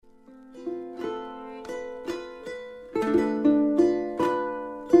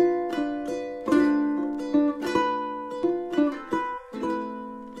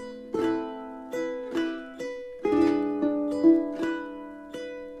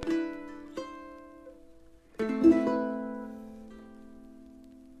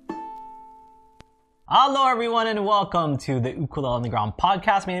Hello, everyone, and welcome to the Ukulele on the Ground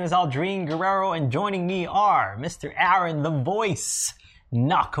podcast. My name is Aldrin Guerrero, and joining me are Mr. Aaron, the voice,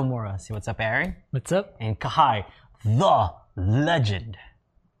 Nakamura. See what's up, Aaron? What's up? And Kahai, the legend.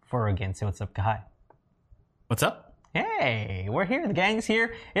 Again, say what's up, Kahai. What's up? Hey, we're here. The gang's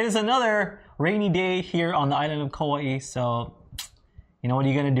here. It is another rainy day here on the island of Kauai, so you know what are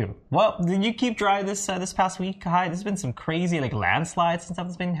you gonna do? Well, did you keep dry this past week, Kahai? There's been some crazy landslides and stuff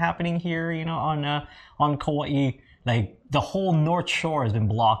that's been happening here, on Kauai. Like the whole North Shore has been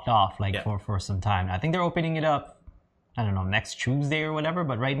blocked off for some time. I think they're opening it up, I don't know, next Tuesday or whatever,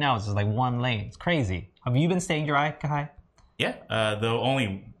 but right now it's just one lane. It's crazy. Have you been staying dry, Kahai? Yeah,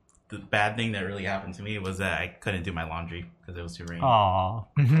 the bad thing that really happened to me was that I couldn't do my laundry because it was too rainy. Aw,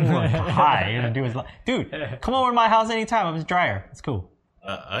 poor Kahai. You're gonna do his dude, come over to my house anytime. I'm just dryer. It's cool.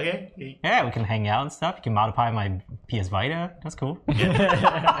 Okay. Yeah, we can hang out and stuff. You can modify my PS Vita. That's cool.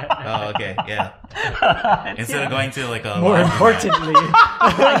 Yeah. Oh, okay. Yeah. Instead of going to a More importantly.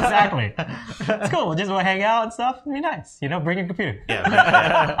 Exactly. It's cool. We'll just hang out and stuff. It'll be nice. Bring your computer.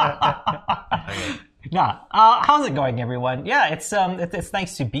 Yeah. Okay. How's it going, everyone? Yeah, it's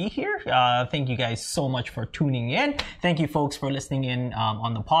nice to be here. Thank you guys so much for tuning in. Thank you, folks, for listening in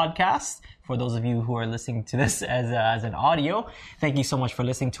on the podcast. For those of you who are listening to this as an audio, thank you so much for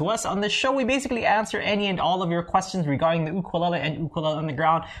listening to us. On this show, we basically answer any and all of your questions regarding the ukulele and Ukulele on the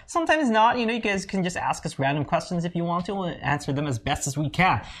Ground. Sometimes not. You guys can just ask us random questions if you want to. We'll answer them as best as we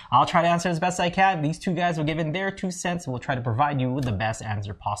can. I'll try to answer as best as I can. These two guys will give in their 2 cents, and we'll try to provide you with the best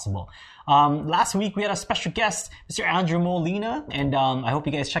answer possible. Last week, we had a special guest, Mr. Andrew Molina, and I hope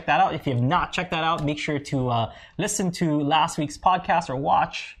you guys check that out. If you have not checked that out, make sure to listen to last week's podcast or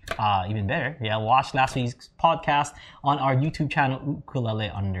watch, even better, watch last week's podcast on our YouTube channel, Ukulele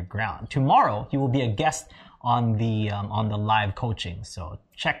Underground. Tomorrow, he will be a guest on the live coaching. So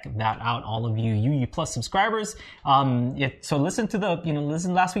check that out, all of you UU Plus subscribers. So listen to listen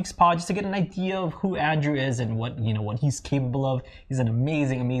to last week's pod just to get an idea of who Andrew is and what he's capable of. He's an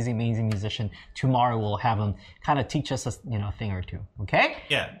amazing musician. Tomorrow we'll have him kind of teach us a thing or two. Okay?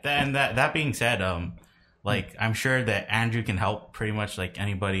 Yeah. And that being said, I'm sure that Andrew can help pretty much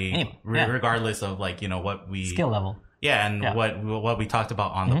anybody, regardless of what we skill level. Yeah, and what we talked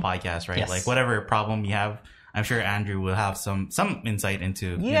about on the podcast, right? Yes. Whatever problem you have, I'm sure Andrew will have some insight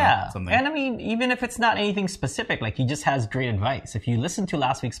into something. And I mean, even if it's not anything specific, he just has great advice. If you listen to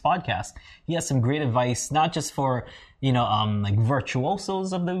last week's podcast, he has some great advice, not just for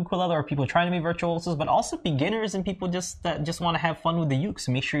virtuosos of the ukulele or people trying to be virtuosos, but also beginners and people that just want to have fun with the uke.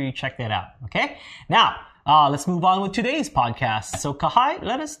 So make sure you check that out. Okay, now. Let's move on with today's podcast. So, Kahai,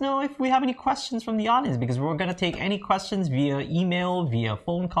 let us know if we have any questions from the audience, because we're going to take any questions via email, via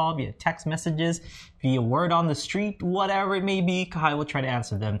phone call, via text messages, via word on the street, whatever it may be. Kahai will try to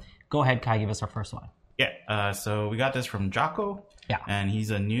answer them. Go ahead, Kahai, give us our first one. Yeah, so we got this from Jocko. Yeah. And he's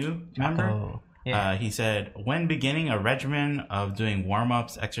a new member. Yeah. He said, when beginning a regimen of doing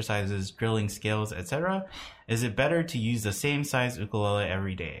warm-ups, exercises, drilling scales, etc., is it better to use the same size ukulele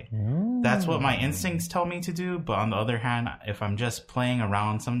every day? That's what my instincts tell me to do, but on the other hand, if I'm just playing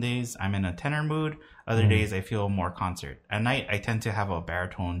around, some days I'm in a tenor mood, other days I feel more concert. At night, I tend to have a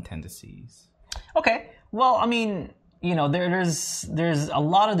baritone tendencies. Okay, well, I mean, there's a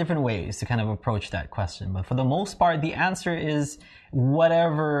lot of different ways to kind of approach that question, but for the most part, the answer is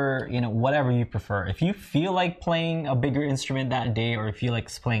whatever you prefer. If you feel like playing a bigger instrument that day, or if you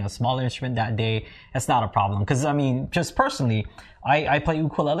like playing a smaller instrument that day, that's not a problem. Because I mean, just personally, I play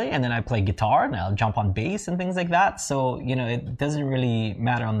ukulele and then I play guitar and I'll jump on bass and things like that. So, it doesn't really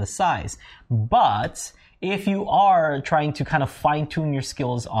matter on the size. But if you are trying to kind of fine tune your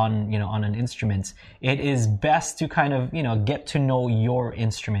skills on an instrument, it is best to kind of, get to know your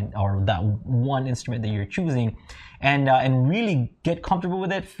instrument or that one instrument that you're choosing and really get comfortable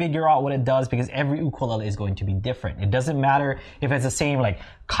with it, figure out what it does, because every ukulele is going to be different. It doesn't matter if it's the same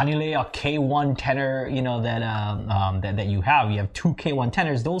Kanile or K1 tenor, that you have. You have 2 K1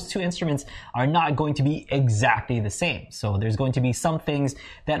 tenors. Those two instruments are not going to be exactly the same. So there's going to be some things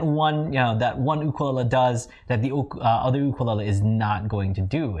that one ukulele does that the other ukulele is not going to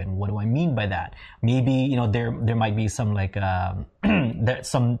do. And what do I mean by that? Maybe, there might be some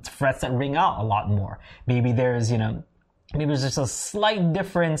some frets that ring out a lot more. Maybe there's just a slight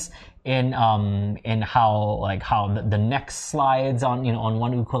difference in how the neck slides on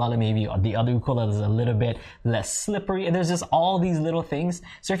one ukulele, maybe the other ukulele is a little bit less slippery, and there's just all these little things.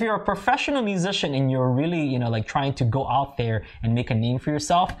 So if you're a professional musician and you're really trying to go out there and make a name for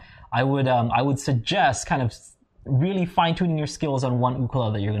yourself, I would suggest kind of really fine-tuning your skills on one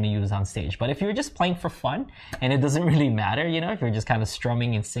ukulele that you're going to use on stage. But if you're just playing for fun and it doesn't really matter, if you're just kind of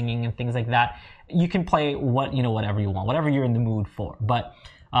strumming and singing and things like that, you can play whatever you want, whatever you're in the mood for. But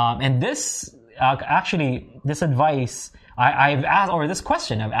and this this advice I've asked, or this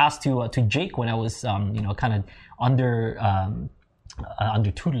question I've asked to Jake when I was kind of under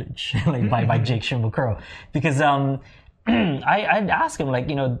tutelage like by Jake Shimbukuro, because I'd ask him, like,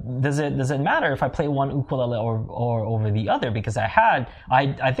 does it matter if I play one ukulele or over the other? Because I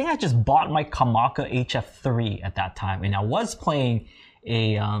think I just bought my Kamaka HF3 at that time, and I was playing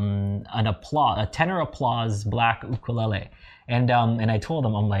a tenor applause black ukulele, and I told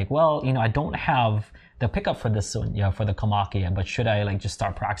him, I'm like, well, I don't have the pickup for this one, for the Kamaka yet, but should I like just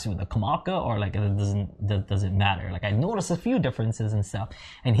start practicing with the Kamaka, or like it doesn't matter? Like, I noticed a few differences and stuff,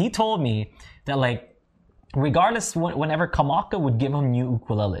 and he told me that, like, regardless, whenever Kamaka would give him new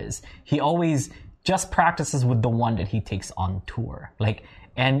ukuleles, he always just practices with the one that he takes on tour. Like,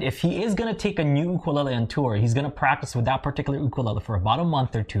 and if he is going to take a new ukulele on tour, he's going to practice with that particular ukulele for about a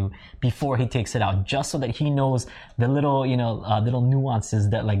month or two before he takes it out, just so that he knows the little, little nuances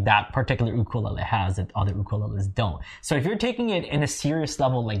that like that particular ukulele has that other ukuleles don't. So if you're taking it in a serious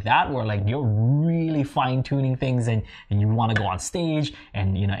level like that, where like you're really fine tuning things and you want to go on stage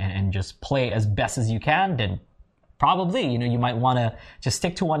and, and just play as best as you can, then probably, you might want to just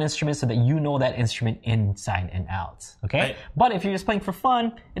stick to one instrument so that you know that instrument inside and out. Okay. But if you're just playing for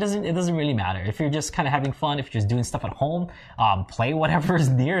fun, it doesn't really matter. If you're just kind of having fun, if you're just doing stuff at home, play whatever is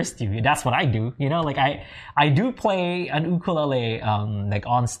nearest to you. That's what I do. Like I do play an ukulele, like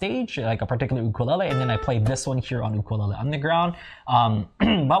on stage, like a particular ukulele, and then I play this one here on Ukulele Underground.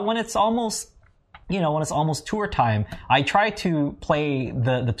 But when it's almost tour time, I try to play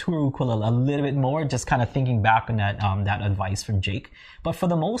the tour ukulele a little bit more, just kind of thinking back on that advice from Jake. But for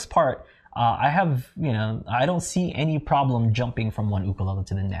the most part, I don't see any problem jumping from one ukulele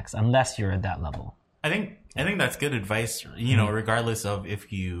to the next, unless you're at that level. I think that's good advice, regardless of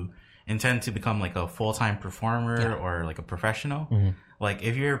if you intend to become like a full-time performer or like a professional. Like,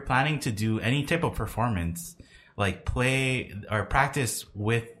 if you're planning to do any type of performance, like, play or practice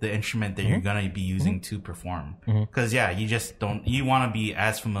with the instrument that you're going to be using to perform. Because, you want to be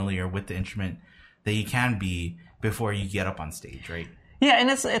as familiar with the instrument that you can be before you get up on stage, right? Yeah,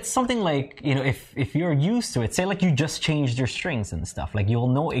 and it's something like, if you're used to it, say like you just changed your strings and stuff, like you'll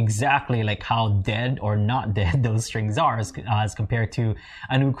know exactly like how dead or not dead those strings are as compared to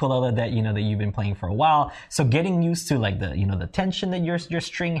an ukulele that, that you've been playing for a while. So getting used to like the tension that your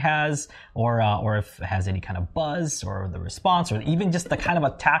string has, or if it has any kind of buzz or the response, or even just the kind of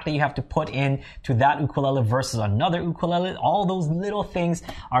attack that you have to put in to that ukulele versus another ukulele, all those little things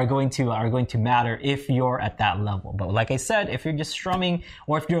are going to matter if you're at that level. But like I said, if you're just strumming,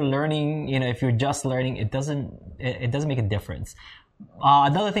 or if you're learning, if you're just learning, it doesn't make a difference.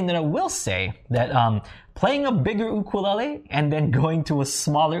 Another thing that I will say, that playing a bigger ukulele and then going to a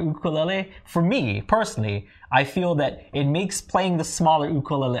smaller ukulele, for me personally, I feel that it makes playing the smaller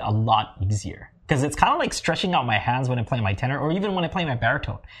ukulele a lot easier. Because it's kind of like stretching out my hands when I play my tenor, or even when I play my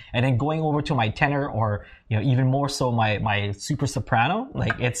baritone, and then going over to my tenor, or even more so my super soprano.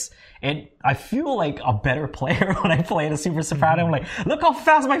 Like, I feel like a better player when I play the super soprano. I'm like, look how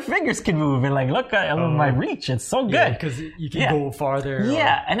fast my fingers can move, and like, look at my reach. It's so good. Yeah, because you can go farther.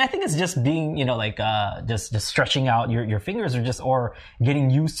 Yeah, and I think it's just being, just stretching out your fingers, or getting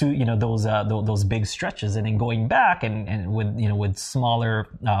used to, those big stretches, and then going back and with smaller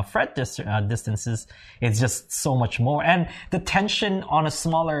fret distances, it's just so much more. And the tension on a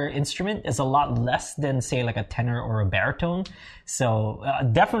smaller instrument is a lot less than, say, like a tenor or a baritone. So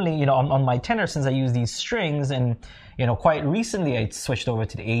definitely, on my tenor, since I use these strings, and quite recently I switched over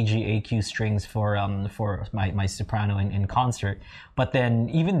to the AG-AQ strings for my soprano in concert. But then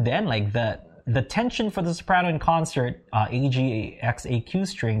even then, like the tension for the soprano in concert, AG-AQ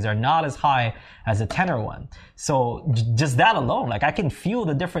strings are not as high as a tenor one. So just that alone, like, I can feel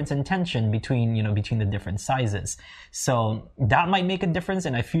the difference in tension between the different sizes. So that might make a difference,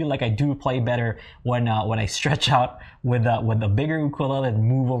 and I feel like I do play better when I stretch out with a bigger ukulele and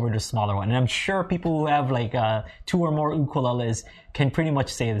move over to a smaller one. And I'm sure people who have like 2 or more ukuleles can pretty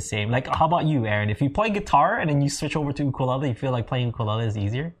much say the same. Like, how about you, Aaron? If you play guitar and then you switch over to ukulele, you feel like playing ukulele is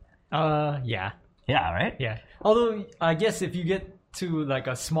easier? Yeah. Yeah, right? Yeah. Although, I guess if you get to like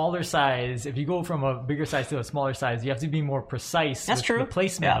a smaller size, if you go from a bigger size to a smaller size, you have to be more precise with the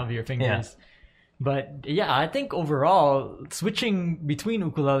placement of your fingers. Yeah. But yeah, I think overall, switching between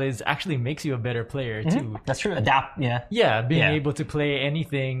ukuleles actually makes you a better player too. That's true. Adapt, Yeah, being able to play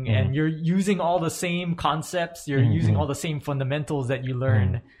anything, and you're using all the same concepts, you're using all the same fundamentals that you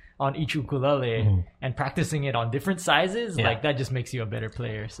learn on each ukulele and practicing it on different sizes, like that just makes you a better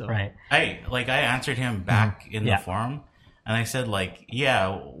player. So right. I answered him back in the forum, and I said like,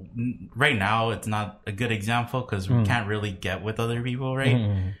 right now it's not a good example because we can't really get with other people,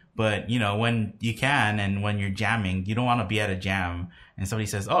 right? But you know, when you can and when you're jamming, you don't want to be at a jam and somebody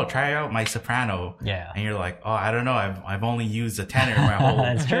says, "Oh, try out my soprano," and you're like, "Oh, I don't know, I've only used a tenor my whole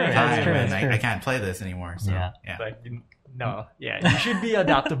time, and I can't play this anymore." So But, no, you should be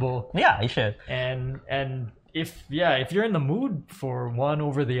adaptable. Yeah, you should. And if you're in the mood for one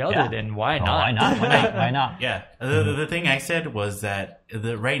over the other, then why not? Why not? Why not? Yeah. The thing I said was that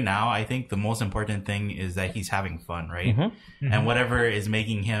right now, I think the most important thing is that he's having fun, right? And whatever is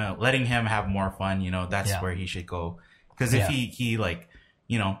letting him have more fun, you know, that's where he should go. Because if he like,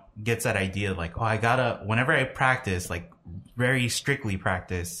 you know, gets that idea like, oh, whenever I practice, like very strictly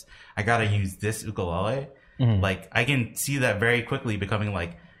practice, I gotta use this ukulele. Like I can see that very quickly becoming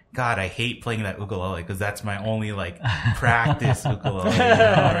like, God, I hate playing that ukulele because that's my only like practice ukulele. You know,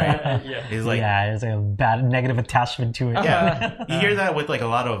 right? It's like, there's like a bad negative attachment to it. Yeah, you hear that with like a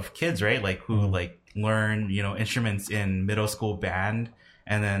lot of kids, right? Like who like learn, you know, instruments in middle school band,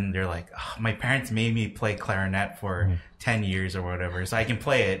 and then they're like, oh, my parents made me play clarinet for 10 years or whatever, so I can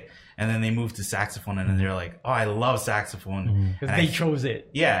play it. And then they move to saxophone, and then they're like, "Oh, I love saxophone because they chose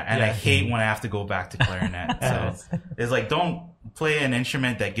it." Yeah, and I hate when I have to go back to clarinet. So it's like, don't play an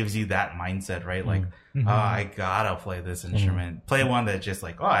instrument that gives you that mindset, right? Like, oh, I gotta play this instrument. Play one that just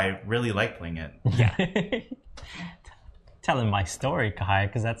like, oh, I really like playing it. Yeah. Telling my story, Kai,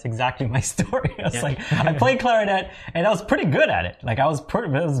 because that's exactly my story. I was like, I played clarinet and I was pretty good at it. Like I was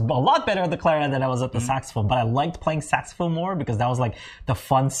a lot better at the clarinet than I was at the saxophone, but I liked playing saxophone more because that was like the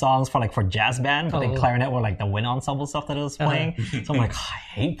fun songs for jazz band. But then clarinet were like the wind ensemble stuff that I was playing. So I'm like, I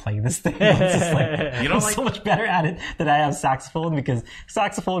hate playing this thing. It's just like, I'm so much better at it than I am saxophone, because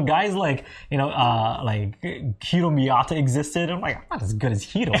saxophone guys like, you know, like Hiro Miyata existed. I'm like, I'm not as good as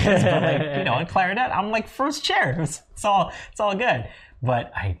Hiro is, but like, you know, in clarinet, I'm like first chair. It's all good.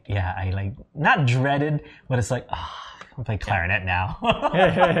 But I like not dreaded, but it's like, I'm playing clarinet now. I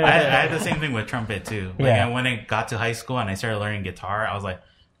had the same thing with trumpet too. Like when I got to high school and I started learning guitar, I was like,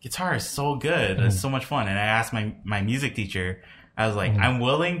 guitar is so good. It's so much fun. And I asked my music teacher, I was like, I'm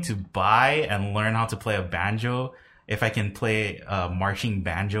willing to buy and learn how to play a banjo if I can play marching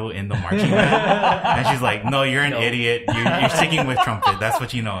banjo in the marching band. And she's like, no, you're an idiot. You're sticking with trumpet. That's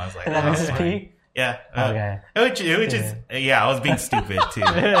what you know. I was like, Mrs. P? Yeah. Okay. Which is, I was being stupid too.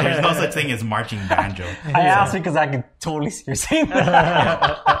 There's no such thing as marching banjo. I asked because I could totally see you're saying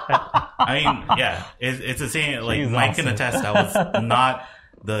that. I mean, it's the same. Like Mike can attest, I was not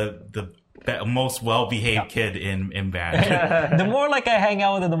the most well-behaved kid in band. The more like I hang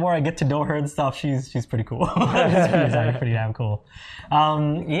out with her, the more I get to know her and stuff. She's pretty cool. She's pretty damn cool.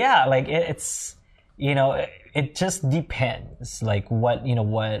 Like it's, you know, it just depends, like what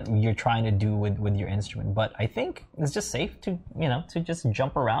you're trying to do with your instrument. But I think it's just safe to, you know, to just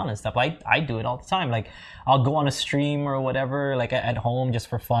jump around and stuff. I do it all the time. Like I'll go on a stream or whatever, like at home just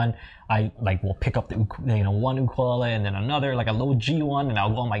for fun. I like will pick up the, you know, one ukulele and then another, like a low G one, and I'll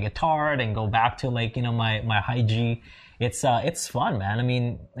go on my guitar, then go back to like, you know, my high G. It's fun, man. I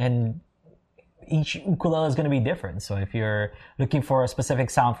mean, and each ukulele is going to be different. So if you're looking for a specific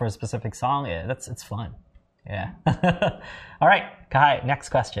sound for a specific song, it's fun. Yeah. All right, Kai, next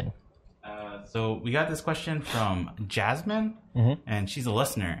question. So we got this question from Jasmine, and she's a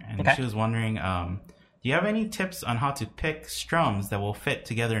listener, and she was wondering, do you have any tips on how to pick strums that will fit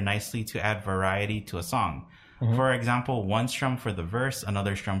together nicely to add variety to a song? For example, one strum for the verse,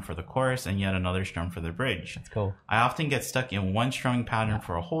 another strum for the chorus, and yet another strum for the bridge. That's cool. I often get stuck in one strumming pattern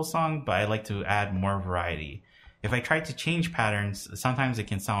for a whole song, but I like to add more variety. If I try to change patterns, sometimes it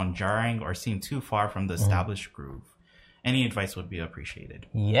can sound jarring or seem too far from the established groove. Any advice would be appreciated.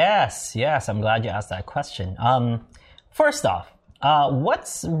 Yes. I'm glad you asked that question. First off,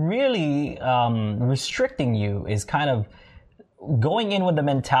 what's really restricting you is kind of going in with the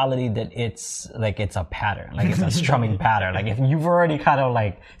mentality that it's a pattern, like it's a strumming pattern. Like if you've already kind of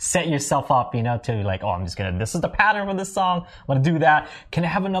like set yourself up, you know, to like, oh, this is the pattern for this song, I'm gonna do that. Can I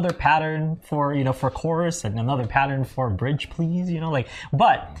have another pattern for, you know, for chorus and another pattern for bridge, please? You know, like,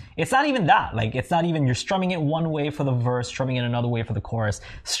 but it's not even that. Like, it's not even, you're strumming it one way for the verse, strumming it another way for the chorus.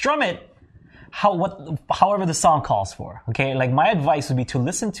 Strum it however the song calls for. Okay, like my advice would be to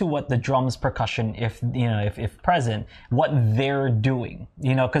listen to what the drums, percussion, if present, what they're doing.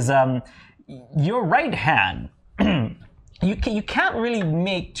 You know, because your right hand you can't really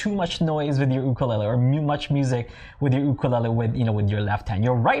make too much noise with your ukulele or much music with your ukulele with your left hand.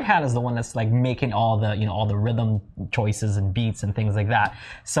 Your right hand is the one that's like making all the rhythm choices and beats and things like that.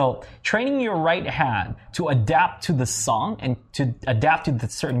 So training your right hand to adapt to the song and to adapt to the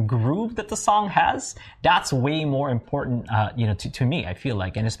certain groove that the song has, that's way more important to me, I feel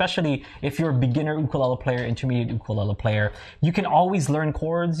like. And especially if you're a beginner ukulele player, intermediate ukulele player, you can always learn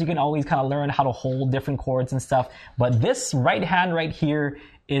chords, you can always kind of learn how to hold different chords and stuff. But this right hand right here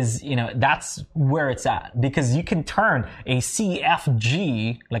is, that's where it's at, because you can turn a C, F,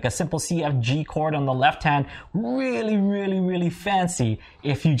 G, like a simple C, F, G chord on the left hand really, really, really fancy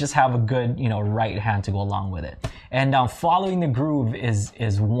if you just have a good, right hand to go along with it. And following the groove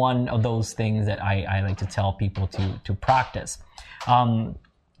is one of those things that I like to tell people to practice.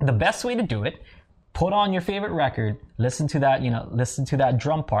 The best way to do it, put on your favorite record, listen to that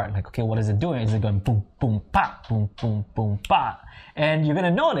drum part. Like, okay, what is it doing? Is it going boom, boom, pa, boom, boom, boom, pa? And you're going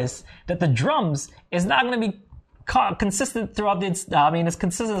to notice that the drums is not going to be consistent throughout it's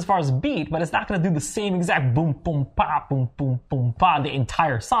consistent as far as beat, but it's not going to do the same exact boom, boom, pa, boom, boom, boom, pa the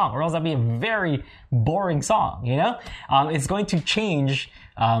entire song, or else that'd be a very boring song, It's going to change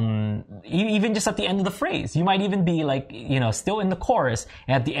even just at the end of the phrase. You might even be like, still in the chorus,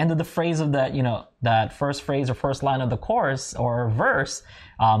 and at the end of the phrase of that, that first phrase or first line of the chorus or verse,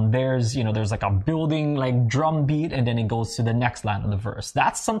 there's like a building like drum beat, and then it goes to the next line of the verse.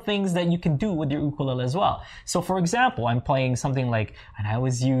 That's some things that you can do with your ukulele as well. So for example, I'm playing something like, and I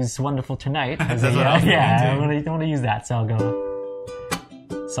always use Wonderful Tonight. I want to use that. So I'll go.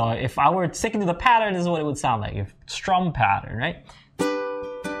 So if I were sticking to the pattern, this is what it would sound like. If strum pattern, right?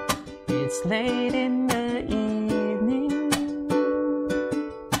 It's late in the evening.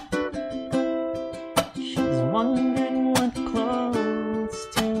 She's wondering what clothes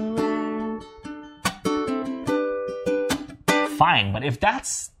to wear. Fine, but if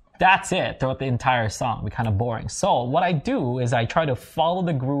that's it throughout the entire song, it'd be kind of boring. So what I do is I try to follow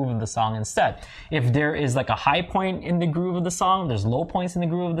the groove of the song instead. If there is like a high point in the groove of the song, there's low points in the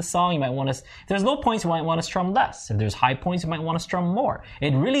groove of the song, if there's low points, you might want to strum less. If there's high points, you might want to strum more.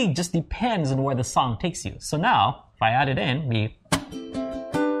 It really just depends on where the song takes you. So now, if I add it in,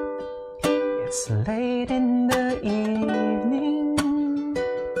 it's late in the evening.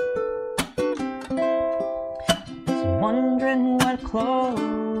 She's wondering what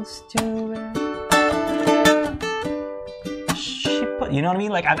clothes to wear. You know what I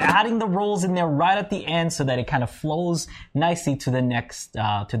mean? Like, I'm adding the rolls in there right at the end so that it kind of flows nicely to the next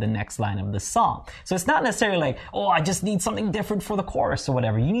line of the song. So it's not necessarily like, oh, I just need something different for the chorus or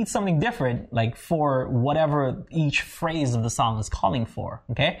whatever. You need something different, like, for whatever each phrase of the song is calling for.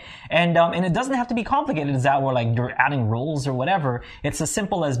 Okay? And it doesn't have to be complicated as that, where like you're adding rolls or whatever. It's as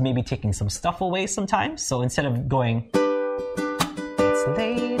simple as maybe taking some stuff away sometimes. So instead of going, it's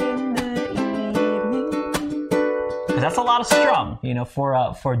late in the evening, because that's a lot of strum,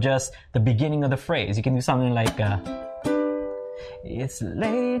 for just the beginning of the phrase. You can do something like, it's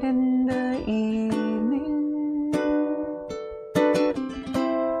late in the evening.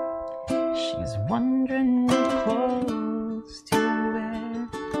 She's wondering what clothes to wear.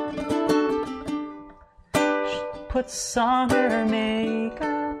 She puts on her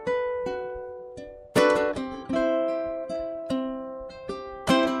makeup.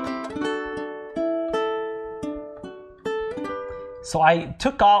 So I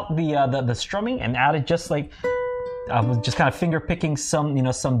took out the strumming and added just like, I was just kind of finger picking some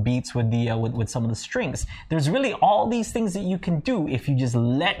beats with with some of the strings. There's really all these things that you can do if you just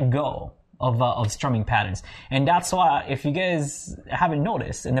let go of strumming patterns. And that's why, if you guys haven't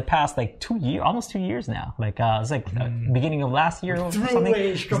noticed, in the past like almost 2 years now, like it's like beginning of last year or something.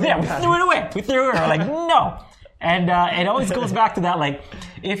 We threw it away. We threw it away. Like, no. And it always goes back to that, like,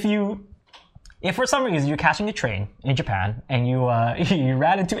 if for some reason you're catching a train in Japan and you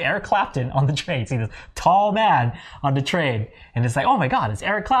ran into Eric Clapton on the train, see this tall man on the train, and it's like, oh my God, it's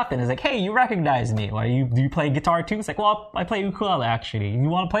Eric Clapton. It's like, hey, you recognize me? Or do you play guitar too? It's like, well, I play ukulele actually. You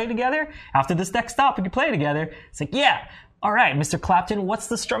want to play together? After this next stop, we can play together. It's like, yeah. All right, Mr. Clapton, what's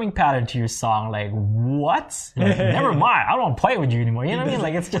the strumming pattern to your song? Like, what? Like, never mind. I don't play with you anymore. You know what I mean?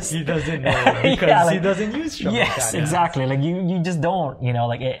 Like, it's just... He doesn't know because he doesn't use strumming pattern. Yes, exactly. Like, you just don't,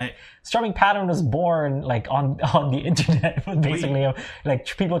 strumming pattern was born, like, on the internet, basically, of, like,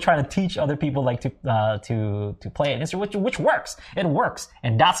 people trying to teach other people, like, to play an instrument, which works. It works.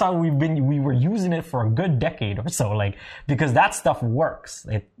 And that's how we were using it for a good decade or so, like, because that stuff works.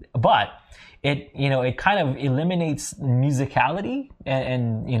 It kind of eliminates musicality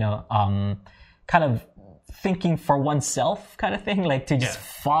and kind of thinking for oneself kind of thing, like to just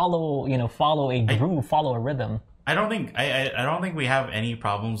follow a groove, follow a rhythm. I don't think we have any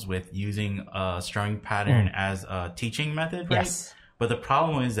problems with using a strumming pattern as a teaching method, right? Yes. But the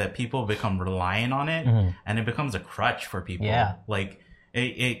problem is that people become reliant on it, and it becomes a crutch for people. Yeah. Like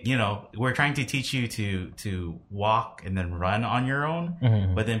we're trying to teach you to walk and then run on your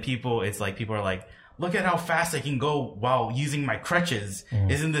own, but then people are like, look at how fast I can go while using my crutches.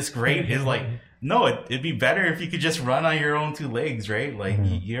 Isn't this great? It's like, no, it'd be better if you could just run on your own two legs, right? Like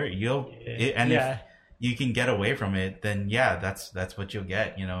if you can get away from it, then that's what you'll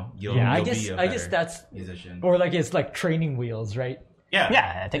get. I guess that's musician. Or like it's like training wheels, right?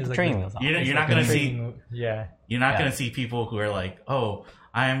 Yeah. Take the training wheels off. You're not gonna see. You're not gonna see people who are like, oh,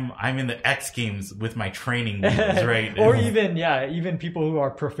 I'm in the X Games with my training wheels, right? Or even people who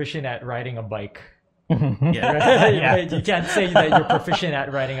are proficient at riding a bike. Right? You can't say that you're proficient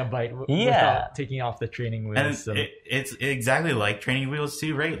at riding a bike without taking off the training wheels. And it's exactly like training wheels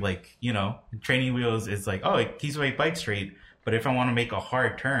too, right? Like, training wheels is like, oh, it keeps my bike straight. But if I want to make a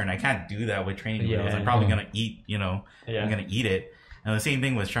hard turn, I can't do that with training wheels. I'm probably going to eat, I'm going to eat it. And the same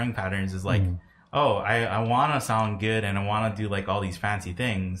thing with strumming patterns is like, oh, I want to sound good and I want to do like all these fancy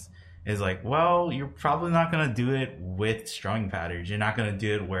things. Is like, well, you're probably not going to do it with strumming patterns. You're not going to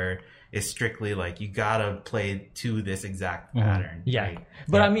do it where it's strictly like you gotta play to this exact pattern. Right?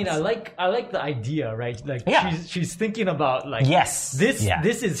 But I mean, I like the idea, right? Like she's thinking about like, this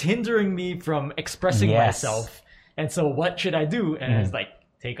is hindering me from expressing myself, and so what should I do? And it's like,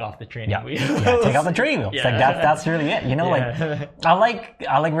 take off the training wheels. Take off the training wheels. Like that's really it. Like I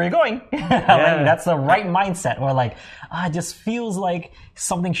like where you're going. That's the right mindset. Where like, it just feels like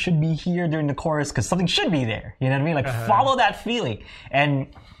something should be here during the chorus because something should be there. You know what I mean? Like follow that feeling. And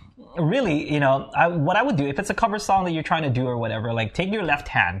really, what I would do if it's a cover song that you're trying to do or whatever, like take your left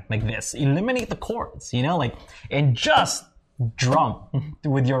hand like this, eliminate the chords, and just drum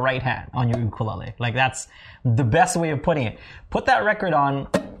with your right hand on your ukulele. Like that's the best way of putting it. Put that record on,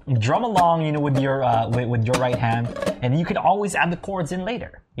 drum along, with your with your right hand, and you can always add the chords in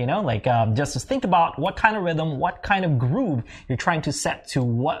later. Just think about what kind of rhythm, what kind of groove you're trying to set to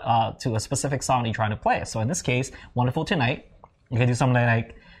to a specific song you're trying to play. So in this case, Wonderful Tonight, you can do something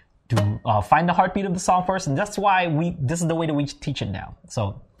like to find the heartbeat of the song first, and that's why this is the way that we teach it now.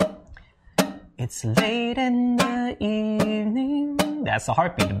 So it's late in the evening. That's the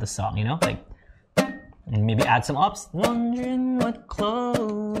heartbeat of the song, and maybe add some ups. Wondering what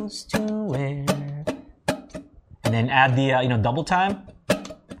clothes to wear, and then add the double time.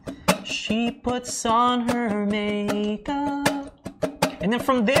 She puts on her makeup. And then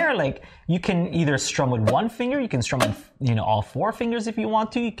from there, like, you can either strum with one finger, you can strum with, all four fingers if you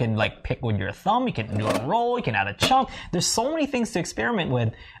want to. You can, like, pick with your thumb, you can do a roll, you can add a chunk. There's so many things to experiment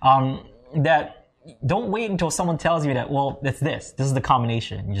with that don't wait until someone tells you that, well, it's this. This is the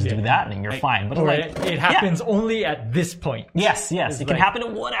combination. You just do that and you're fine. But it happens only at this point. Yes. It can happen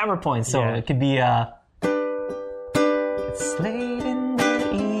at whatever point. So it could be, it's late in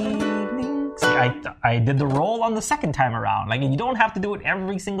the evening. See, I did the roll on the second time around. Like, you don't have to do it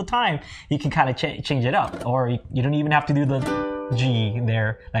every single time. You can kind of change it up. Or you don't even have to do the G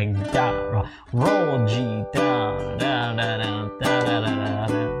there. Like, down, roll G, down, down, down, down, down, down, down,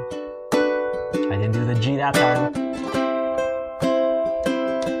 down. I didn't do the G that time.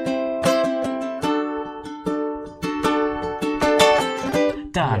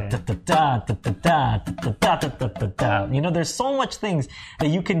 There's so much things that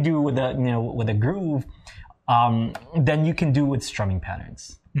you can do with a groove, than you can do with strumming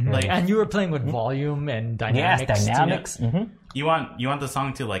patterns. Mm-hmm. Like, and you were playing with volume and dynamics. Yes, dynamics. Mm-hmm. You want the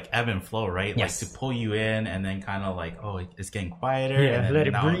song to like ebb and flow, right? Yes. Like to pull you in and then kind of like, oh, it's getting quieter. Yeah, and let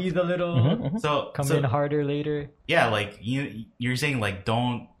it breathe a little. Mm-hmm. So come in harder later. Yeah, like you're saying like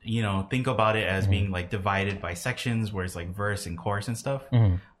don't think about it as being like divided by sections where it's like verse and chorus and stuff.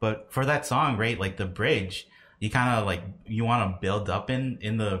 Mm-hmm. But for that song, right, like the bridge, you kind of like you want to build up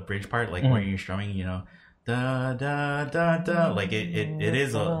in the bridge part, like where you're strumming, da da da da, like it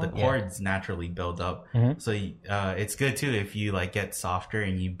is the chords naturally build up. So it's good too if you like get softer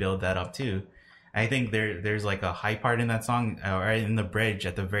and you build that up too. I think there's like a high part in that song or in the bridge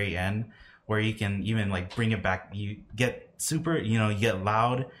at the very end where you can even like bring it back. You get super, you get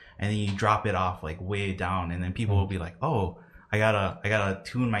loud and then you drop it off like way down, and then people will be like, oh, I gotta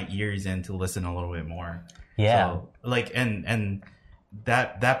tune my ears in to listen a little bit more. Yeah. So like and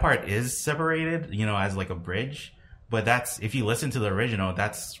that part is separated, as like a bridge, but that's, if you listen to the original,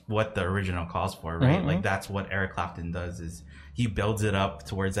 that's what the original calls for, right? Mm-hmm. Like that's what Eric Clapton does, is he builds it up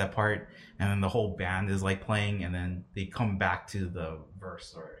towards that part, and then the whole band is like playing, and then they come back to the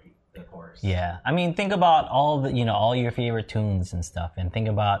verse or the chorus. Yeah, I mean, think about all the all your favorite tunes and stuff, and think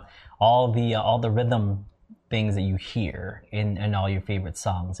about all the rhythm things that you hear in all your favorite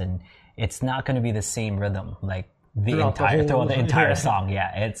songs, and it's not going to be the same rhythm like throughout the entire song.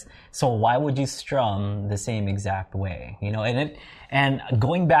 Yeah, it's so why would you strum the same exact way? You know, and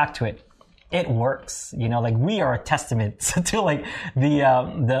going back to it. It works, you know, like we are a testament to like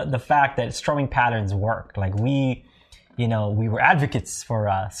the fact that strumming patterns work. Like we were advocates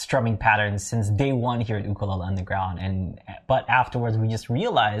for strumming patterns since day one here at Ukulele Underground. But afterwards we just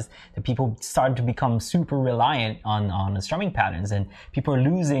realized that people started to become super reliant on the strumming patterns, and people are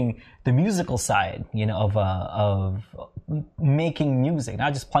losing the musical side, you know, of making music,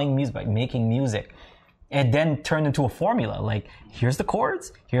 not just playing music, but making music. It then turned into a formula. Like, here's the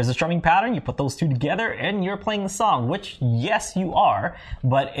chords, here's the strumming pattern, you put those two together, and you're playing the song, which, yes, you are,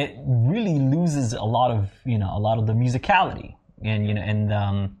 but it really loses a lot of the musicality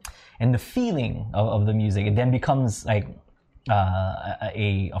and the feeling of the music. It then becomes like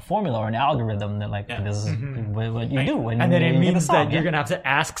a formula or an algorithm that this is what you do. And then it means that you're going to have to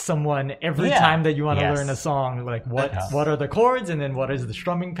ask someone every time that you want to learn a song, like what are the chords, and then what is the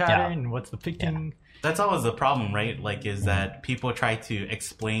strumming pattern, and what's the picking. That's always the problem, right? Like, is that people try to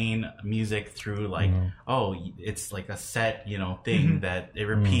explain music through like, oh, it's like a set, thing that it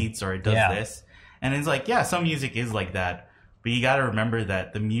repeats or it does this. And it's like, yeah, some music is like that. But you got to remember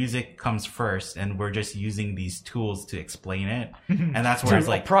that the music comes first, and we're just using these tools to explain it. And that's where it's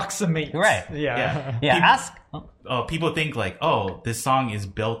like... approximate. Right. Yeah. People think like, oh, this song is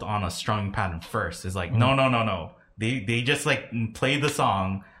built on a strumming pattern first. It's like, no. They just like play the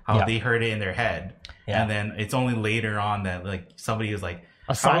song how they heard it in their head. Yeah. And then it's only later on that like somebody is like...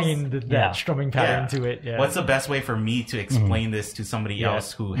 assigned that strumming pattern to it. Yeah. What's the best way for me to explain this to somebody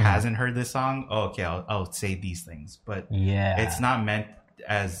else who hasn't heard this song? Oh, okay, I'll say these things. But it's not meant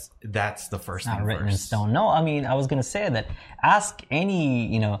as that's the first thing. Not written in stone. No, I mean, I was going to say that ask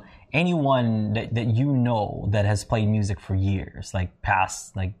anyone that that has played music for years, like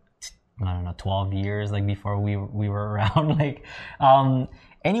past, like, I don't know, 12 years, like before we were around, like,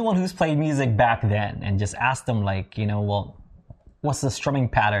 anyone who's played music back then, and just ask them like, what's the strumming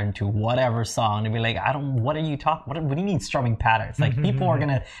pattern to whatever song? And be like, what are you talking, what do you mean strumming patterns? Like, people are going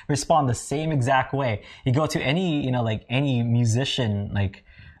to respond the same exact way. You go to any, any musician, like,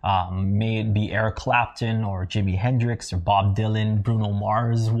 may it be Eric Clapton or Jimi Hendrix or Bob Dylan, Bruno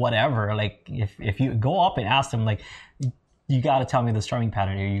Mars, whatever. Like, if you go up and ask them, like, you got to tell me the strumming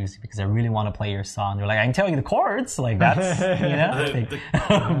pattern you're using because I really want to play your song. They're like, I can tell you the chords. Like, that's,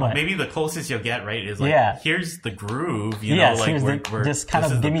 maybe the closest you'll get, right, is like, here's the groove, like, we're just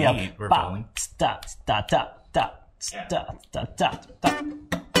kind of give me a bop, sta, sta, ta, ta, sta, ta, ta, ta.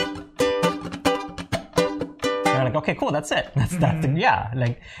 They're like, okay, cool, that's it. That's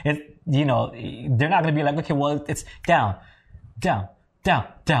like, it, they're not going to be like, okay, well, it's down,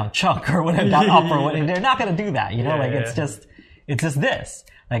 chunk, or whatever, down, up, or whatever. They're not going to do that, it's just this.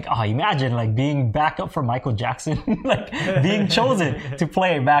 Like, imagine, like, being backup for Michael Jackson, like, being chosen to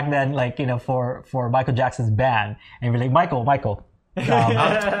play back then, like, for Michael Jackson's band, and be like, Michael.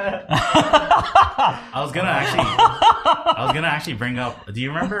 I was gonna actually bring up, do you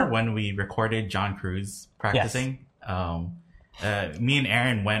remember when we recorded John Cruz practicing? Yes. Me and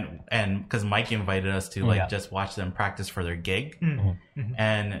Aaron went, and because Mike invited us to just watch them practice for their gig.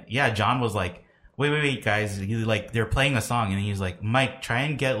 And John was like, wait guys, they're playing a song, and he's like, Mike, try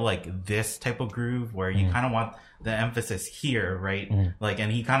and get like this type of groove where you kind of want the emphasis here, right? Like,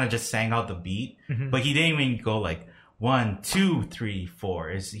 and he kind of just sang out the beat, but he didn't even go like 1, 2, 3, 4.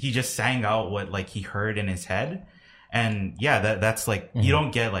 He just sang out what like he heard in his head. And that's like, you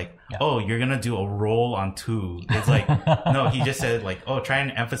don't get like, oh, you're going to do a roll on 2. It's like, no, he just said like, oh, try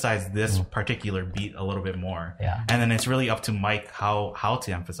and emphasize this particular beat a little bit more. Yeah. And then it's really up to Mike how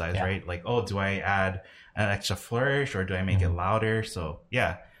to emphasize, right? Like, oh, do I add an extra flourish, or do I make it louder? So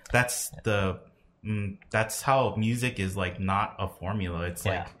that's that's how music is, like, not a formula. It's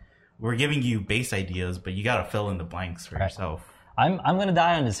like, we're giving you base ideas, but you got to fill in the blanks for yourself. I'm going to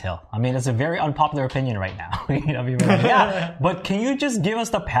die on this hill. I mean, it's a very unpopular opinion right now. But can you just give us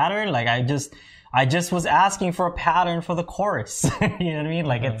the pattern? Like, I just was asking for a pattern for the chorus. You know what I mean?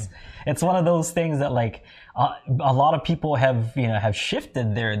 Like, it's one of those things that, like, a lot of people have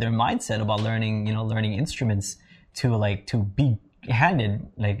shifted their mindset about learning instruments to be handed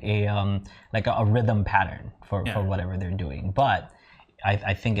like a rhythm pattern for whatever they're doing. But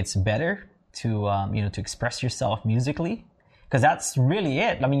I think it's better to express yourself musically. Because that's really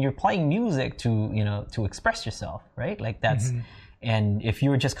it. I mean, you're playing music to express yourself, right? Like, that's And if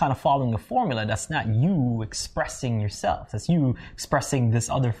you're just kind of following a formula, that's not you expressing yourself. That's you expressing this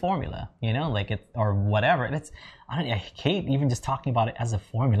other formula, you know, like it or whatever. And I hate even just talking about it as a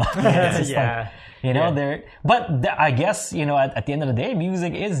formula. It's just like, you know, I guess, you know, at the end of the day,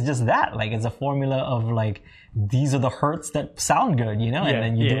 music is just that. Like, it's a formula of like, these are the hertz that sound good, you know, and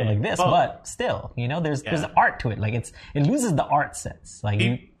then you do it like this. But still, you know, there's art to it. Like, it loses the art sense. Like,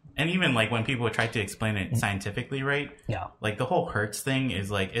 and even like when people try to explain it scientifically, right? Yeah. Like the whole hertz thing is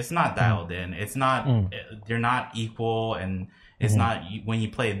like, it's not dialed in. It's not, they're not equal. And it's not, when you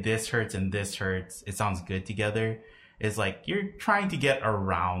play this hertz and this hertz, it sounds good together. It's like, you're trying to get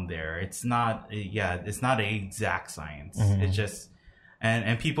around there. It's not, it's not an exact science. It's just,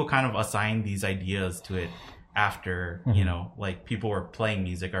 and people kind of assign these ideas to it after, you know, like people were playing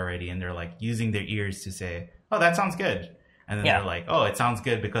music already and they're like using their ears to say, oh, that sounds good. And then they're like, oh, it sounds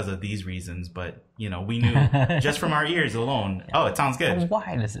good because of these reasons. But, you know, we knew just from our ears alone, oh, it sounds good.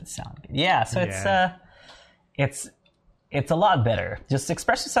 Why does it sound good? Yeah, so it's a lot better. Just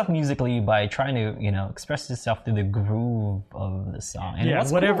express yourself musically by trying to, you know, express yourself through the groove of the song. And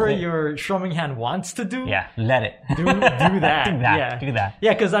whatever your strumming hand wants to do. Yeah, let it. Do that. Do that.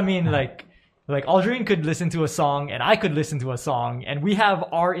 Yeah, because I mean, like Aldrin could listen to a song and I could listen to a song and we have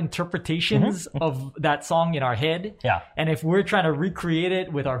our interpretations of that song in our head. Yeah. And if we're trying to recreate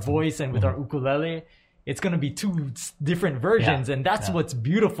it with our voice and with our ukulele, it's going to be two different versions. And that's what's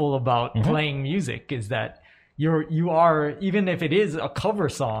beautiful about playing music, is that you are, even if it is a cover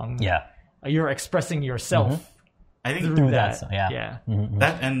song, you're expressing yourself. I think through that. So, yeah.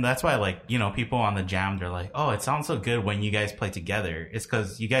 That's why, like, you know, people on the jam, they're like, oh, it sounds so good when you guys play together. It's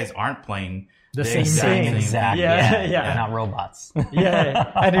because you guys aren't playing the same thing. Exactly. Yeah. Not robots.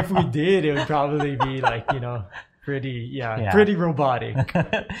 And if we did, it would probably be like, you know, pretty robotic.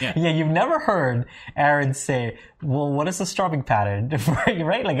 You've never heard Aaron say, well, what is the strumming pattern?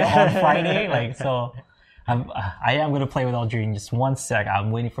 Right? Like on Friday? Like, so I am going to play with Aldrin just one sec.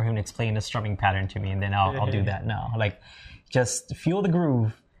 I'm waiting for him to explain the strumming pattern to me, and then I'll do that now. Like, just feel the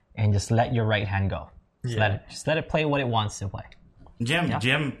groove and just let your right hand go. Just let it play what it wants to play.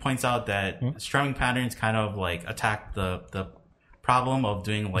 Jim points out that strumming patterns kind of like attack the problem of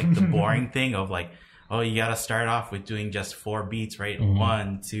doing like the boring thing of like, oh, you got to start off with doing just 4 beats, right?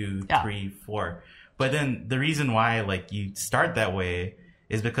 1, 2, 3, 4. But then the reason why like you start that way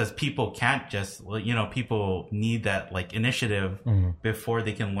is because people can't just, you know, people need that like initiative before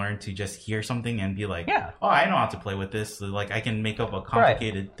they can learn to just hear something and be like, oh, I know how to play with this. So, like, I can make up a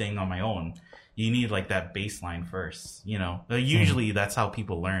complicated thing on my own. You need like that baseline first, you know. Usually that's how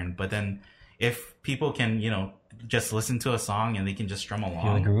people learn. But then if people can, you know, just listen to a song and they can just strum along.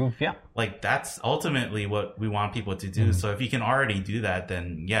 Feel the groove, like that's ultimately what we want people to do. So if you can already do that,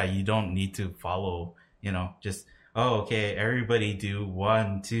 then you don't need to follow, you know, just, oh, okay, everybody do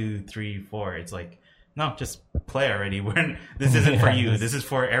 1, 2, 3, 4. It's like, no, just play already. This isn't for you. This is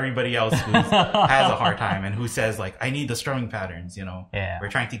for everybody else who has a hard time and who says like, I need the strumming patterns, you know. We're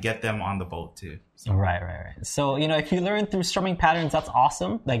trying to get them on the boat too. So. Right. So, you know, if you learn through strumming patterns, that's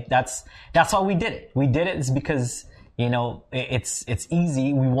awesome. Like that's why we did it. We did it is because, you know, it's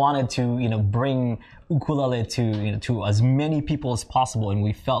easy. We wanted to, you know, bring ukulele to, you know, to as many people as possible, and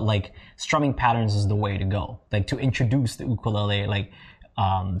we felt like strumming patterns is the way to go. Like to introduce the ukulele, like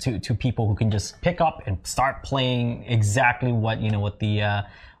to people who can just pick up and start playing exactly what, you know, what the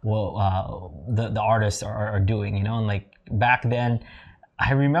artists are doing, you know. And like back then,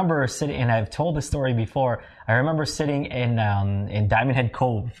 I remember sitting, and I've told this story before. I remember sitting in Diamond Head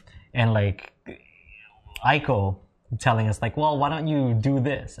Cove, and like Aiko telling us like, well, why don't you do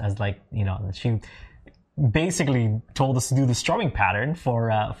this? As like, you know, she basically told us to do the strumming pattern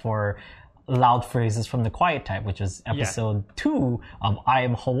for Loud Phrases from the Quiet Type, which is episode 2 of I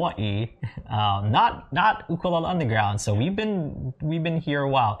Am Hawaii, not Ukulele Underground. So we've been here a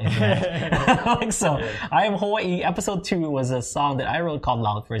while. Like, so I Am Hawaii episode 2 was a song that I wrote called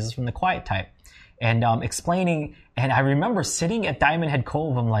Loud Phrases from the Quiet Type, and explaining. And I remember sitting at Diamond Head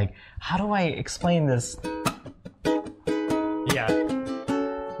Cove. I'm like, how do I explain this?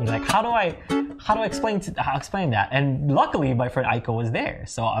 Like, how do I explain that? And luckily, my friend Aiko was there.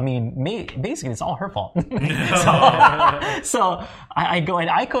 So, I mean, basically, it's all her fault. So I go, and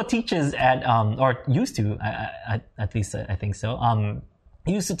Aiko teaches at, or used to, at least I think so.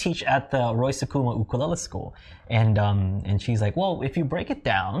 Used to teach at the Roy Sakuma Ukulele School, and she's like, well, if you break it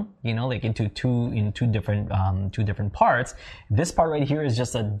down, you know, like into two different parts. This part right here is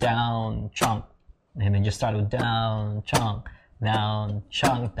just a down chunk, and then just start with down chunk. down,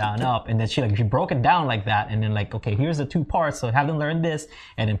 chunk, down, up. And then she broke it down like that. And then like, okay, here's the two parts. So have them learn this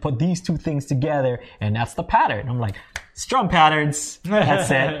and then put these two things together. And that's the pattern. I'm like, strum patterns. That's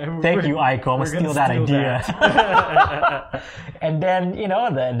it. Thank you, Aiko. I'm gonna steal that idea. And then, you know,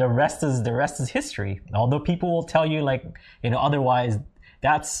 the rest is history. Although people will tell you like, you know, otherwise,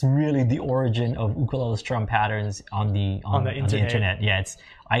 that's really the origin of ukulele strum patterns on the internet. Yeah, it's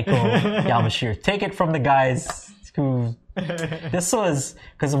Aiko Yamashiro. Take it from the guys who. This was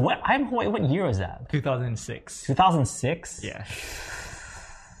because what year was that? 2006. 2006. Yeah.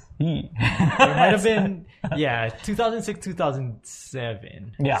 It might have been 2006,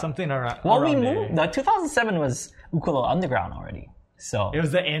 2007. Yeah, something around. Well, we moved. 2007 was Ukulele Underground already. So it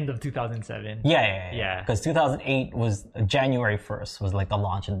was the end of 2007. Yeah. Because 2008 was January 1st was like the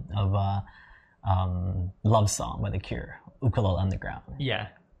launch of Love Song by The Cure, Ukulele Underground. Yeah,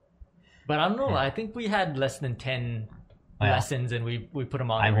 but I don't know. I think we had less than 10 lessons, and we put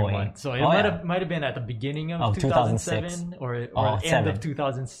them on every month. So it might have been at the beginning of 2007 or end of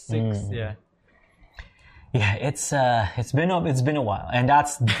 2006. Yeah. Yeah, it's been a while, and that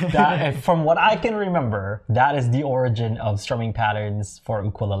from what I can remember, that is the origin of strumming patterns for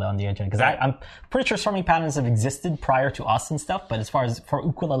ukulele on the internet. Because I'm pretty sure strumming patterns have existed prior to us and stuff, but as far as for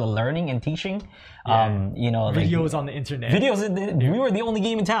ukulele learning and teaching, you know, videos on the internet, we were the only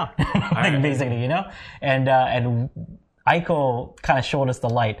game in town, like basically, you know, and Aiko kind of showed us the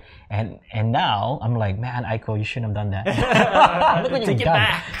light, and now I'm like, man, Aiko, you shouldn't have done that. Look what you've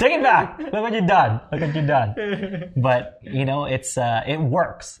done. Take it back. Look what you've done. But you know, it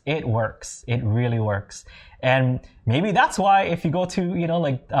works. It really works. And maybe that's why if you go to, you know,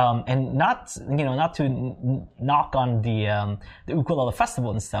 like, and not to knock on the ukulele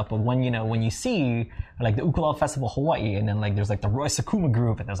festival and stuff, but when you see like the ukulele festival Hawaii, and then like there's like the Roy Sakuma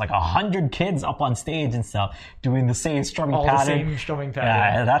group, and there's like 100 kids up on stage and stuff doing the same strumming pattern. The same strumming pattern.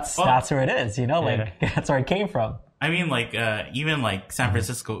 Yeah, that's where it is, you know, like that's where it came from. I mean, like, even like San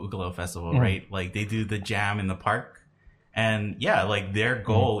Francisco Ukulele Festival, right? Like they do the jam in the park. And yeah, like their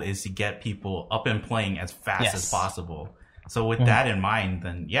goal is to get people up and playing as fast as possible. So with that in mind,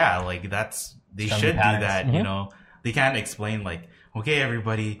 then like they should do that. You know, they can't explain like, okay,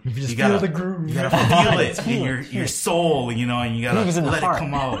 everybody, you gotta feel the groove. You gotta feel it in your soul, you know, and you gotta let it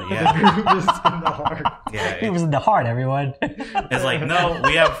come out. Yeah, the groove is in the heart. Yeah, it was in the heart, everyone. It's like, no,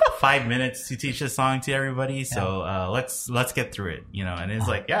 we have 5 minutes to teach this song to everybody, so let's get through it, you know. And it's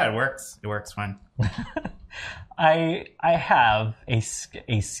like, yeah, it works. It works fine. I have a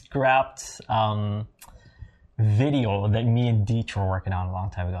scrapped video that me and Deech were working on a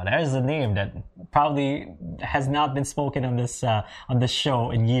long time ago. That is a name that probably has not been spoken on this show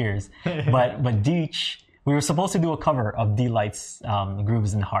in years. But Deech, we were supposed to do a cover of D-Light's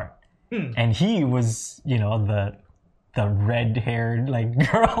Grooves in the Heart, and he was, you know, the red-haired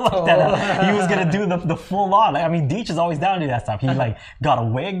like girl that he was gonna do the full on. I mean, Deech is always down to do that stuff. He like got a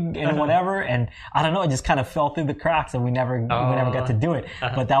wig and whatever, and I don't know, it just kind of fell through the cracks, and we never got to do it.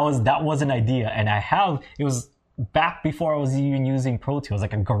 But that was an idea, and it was back before I was even using Pro Tools,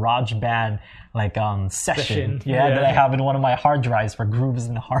 like a GarageBand like session. That I have in one of my hard drives for Grooves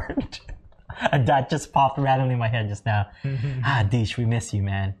in the Heart. And that just popped randomly in my head just now. Deech, we miss you,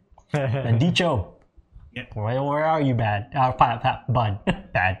 man. And Deecho. Yeah. Where are you, Bud? Bud.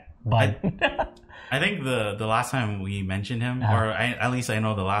 I think the last time we mentioned him, or at least I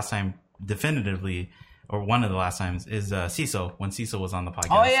know the last time definitively, or one of the last times, is CISO, when CISO was on the podcast.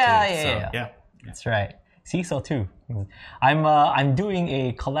 Oh yeah. That's right. CISO too. I'm doing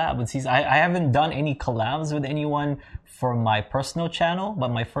a collab with CISO. I haven't done any collabs with anyone for my personal channel, but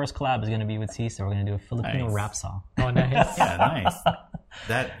my first collab is going to be with CISO. We're going to do a Filipino rap song. Oh, nice. Yeah, nice.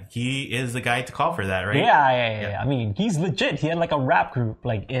 That he is the guy to call for that, right? Yeah. I mean, he's legit. He had like a rap group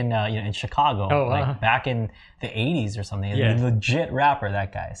like in in Chicago, like back in the 80s or something. Yeah. He's a legit rapper,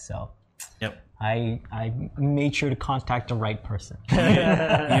 that guy. So, yep. I made sure to contact the right person. You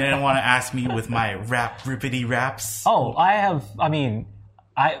didn't want to ask me with my rippity raps? Oh,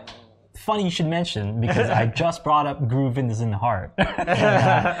 funny you should mention, because I just brought up Groove in the Heart.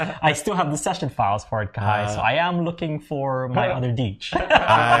 And, I still have the session files for it, Kai, so I am looking for my other Deech.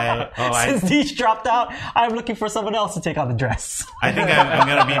 Since Deech dropped out, I'm looking for someone else to take on the dress. I think I'm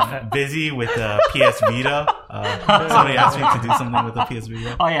going to be busy with PS Vita. Somebody asked me to do something with the PS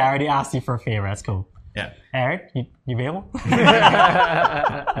Vita. Oh yeah, I already asked you for a favor. That's cool. Yeah. Aaron, you available?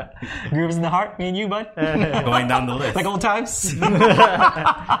 Grooves in the heart, me and you, bud. Going down the list. Like old times.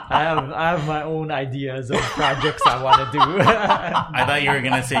 I have my own ideas of projects I want to do. I thought you were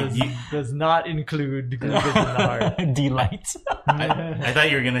gonna say does not include Grooves in the heart. Delight. I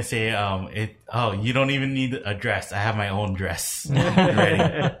thought you were gonna say you don't even need a dress. I have my own dress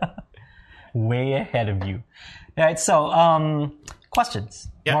ready. Way ahead of you. All right, so questions.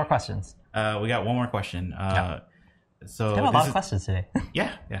 Yeah. More questions. We got one more question. So got a lot of questions today.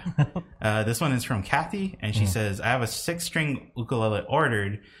 Yeah. This one is from Kathy, and she says, I have a 6-string ukulele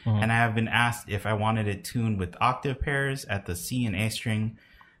ordered, and I have been asked if I wanted it tuned with octave pairs at the C and A string.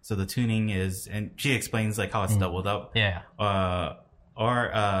 So the tuning is, and she explains like how it's doubled up. Yeah. I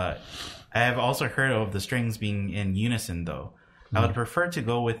have also heard of the strings being in unison though. I would prefer to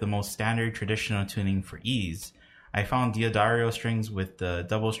go with the most standard traditional tuning for ease. I found Diodario strings with the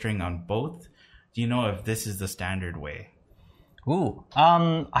double string on both. Do you know if this is the standard way? Ooh,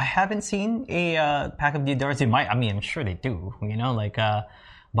 I haven't seen a pack of Diodarios. I'm sure they do,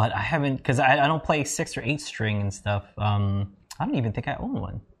 but I haven't, because I don't play 6 or 8 string and stuff. I don't even think I own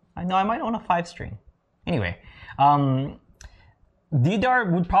one. I know I might own a 5-string. Anyway,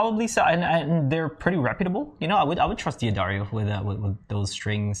 Diodar would probably sell, and they're pretty reputable. I would trust Diodario with those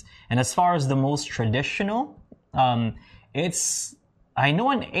strings. And as far as the most traditional, I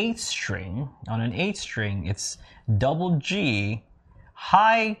know an 8th string. On an 8th string, it's double G,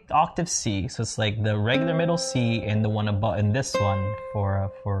 high octave C. So it's like the regular middle C and the one above, and this one for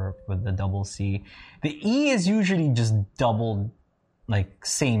the double C. The E is usually just doubled, like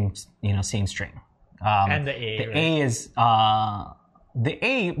same string. And the A. The right? A is the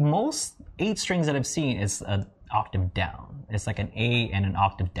A. Most 8 strings that I've seen is an octave down. It's like an A and an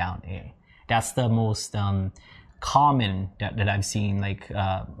octave down A. That's the most common that I've seen, like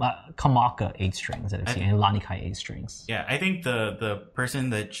Kamaka 8 strings that I've seen, and Lanikai 8 strings. Yeah, I think the person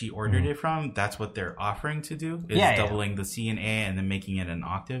that she ordered it from, that's what they're offering to do, is doubling the C and A and then making it an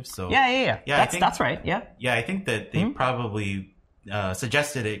octave. So Yeah. That's right. Yeah. Yeah, I think that they probably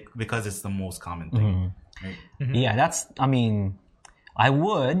suggested it because it's the most common thing. Right? Yeah, I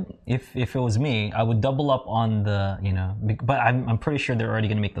would, if it was me, I would double up on the, but I'm pretty sure they're already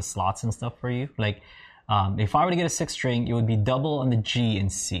going to make the slots and stuff for you. Like, if I were to get a 6 string, it would be double on the G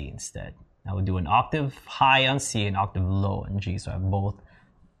and C instead. I would do an octave high on C and octave low on G. So I have both,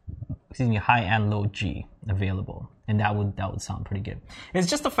 high and low G available. And that would sound pretty good. It's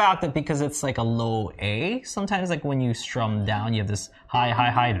just the fact that because it's like a low A, sometimes like when you strum down, you have this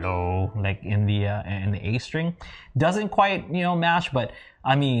high, low, like in the A string. Doesn't quite, match, but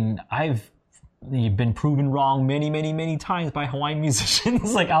I've been proven wrong many times by Hawaiian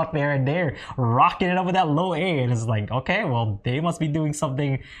musicians like out there, and they're rocking it up with that low A, and it's like, okay, well, they must be doing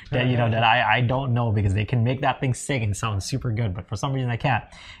something that that I don't know, because they can make that thing sing and sound super good, but for some reason I can't.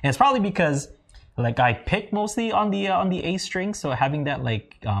 And it's probably because like I pick mostly on the A string, so having that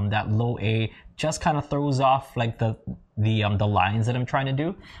that low A just kind of throws off like the lines that I'm trying to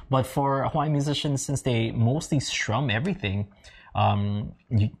do. But for Hawaiian musicians, since they mostly strum everything,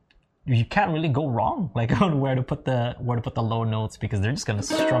 you can't really go wrong like on where to put the low notes, because they're just gonna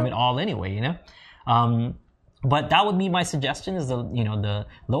strum it all anyway, But that would be my suggestion, is the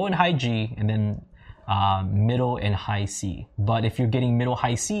low and high G, and then middle and high C. But if you're getting middle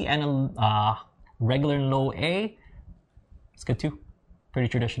high C and a regular low A, it's good too. Pretty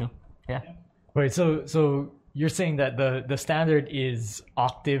traditional. Yeah. Wait, so you're saying that the standard is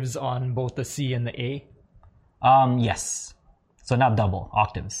octaves on both the C and the A? Yes. So not double,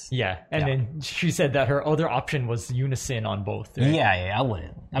 octaves. Yeah, and then she said that her other option was unison on both. Right? Yeah, I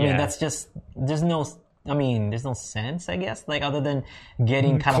wouldn't. I mean, that's just, there's no sense, I guess, like other than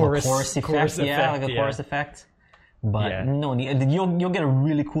getting kind of a chorus effect. Chorus effect. But no, you'll get a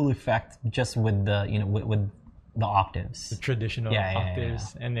really cool effect just with the with the octaves, the traditional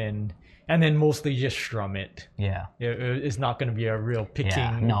octaves, and then mostly just strum it. Yeah, it's not going to be a real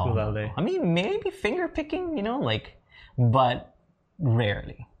picking ukulele. I mean, maybe finger picking, but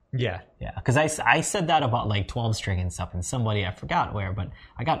rarely. Yeah, because I said that about like 12 string and stuff, and somebody, I forgot where, but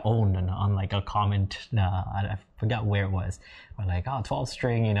I got owned on like a comment. I forgot where it was. But like, 12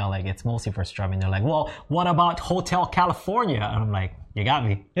 string, like it's mostly for strumming. They're like, well, what about Hotel California? And I'm like, you got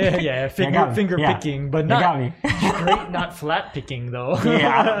me. Yeah, finger picking, but not straight, not flat picking though.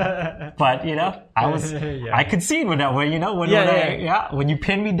 Yeah, but I could see when that way, when you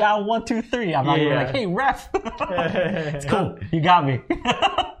pin me down 1, 2, 3, I'm not even like, hey ref, it's cool, you got me.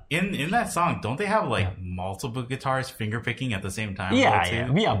 In that song, don't they have like multiple guitars finger picking at the same time?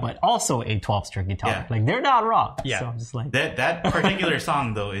 Yeah, but also a 12-string guitar. Like they're not wrong. Yeah, so I'm just like that particular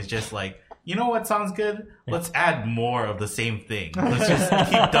song though is just like you know what sounds good? Let's add more of the same thing. Let's just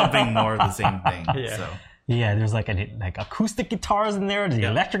keep dumping more of the same thing. Yeah. So. Yeah, there's like acoustic guitars in there, the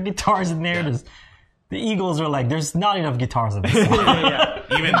electric guitars in there. There's the Eagles are like, there's not enough guitars in this song.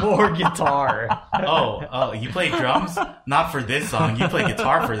 Even more guitar. Oh, you play drums? Not for this song. You play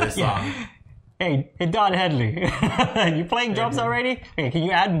guitar for this song. Hey, Don Headley, you playing drums already? Hey, can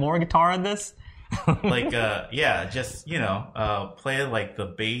you add more guitar in this? Like, just, play like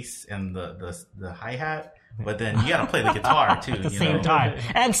the bass and the hi-hat, but then you gotta play the guitar too. At the same time.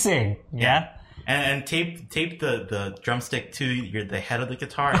 And sing. Yeah. And tape the drumstick to the head of the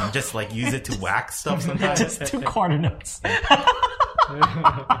guitar and just like use it to whack stuff sometimes. Just 2 quarter notes.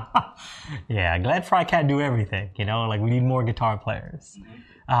 Yeah, Glenn Fry can't do everything, like we need more guitar players.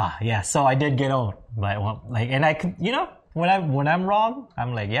 So I did get old. But and I could, when I'm wrong,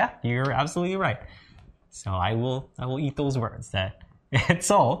 I'm like, yeah, you're absolutely right. So I will eat those words.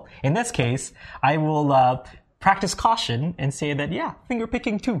 So in this case, I will practice caution and say that, finger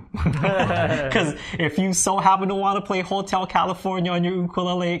picking too. Because if you so happen to want to play Hotel California on your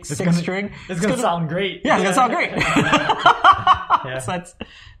ukulele 6th string, it's gonna sound great. Yeah, it's gonna sound great. So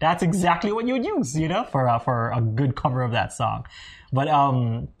that's exactly what you would use, for a good cover of that song. But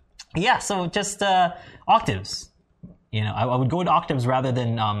so just octaves. I would go with octaves rather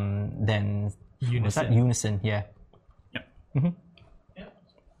than unison. Unison, yeah. Yep. Mm-hmm.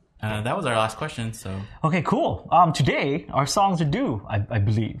 That was our last question. So okay, cool. Today our songs are due, I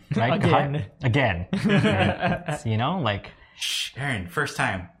believe, right? Again. Like. Shh, Aaron, first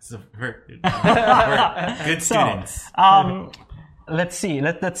time. We're good students. Let's see.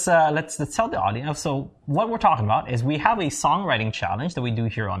 Let's tell the audience. So what we're talking about is we have a songwriting challenge that we do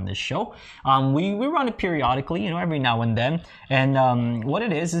here on this show. We run it periodically, every now and then. And what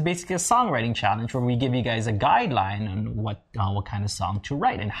it is basically a songwriting challenge where we give you guys a guideline on what kind of song to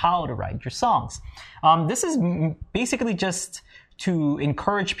write and how to write your songs. This is basically just to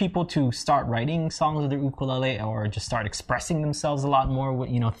encourage people to start writing songs with their ukulele or just start expressing themselves a lot more,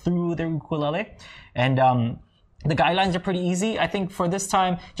 through their ukulele. And the guidelines are pretty easy. I think for this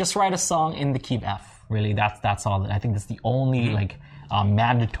time, just write a song in the key of F. Really, that's all. I think that's the only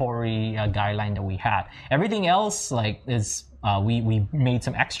mandatory guideline that we had. Everything else is we made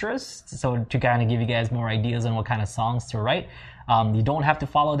some extras so to kind of give you guys more ideas on what kind of songs to write. You don't have to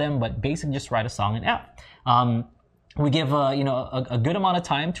follow them, but basically just write a song in F. We give a good amount of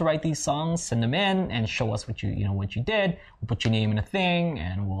time to write these songs, send them in, and show us what you did. We'll put your name in a thing,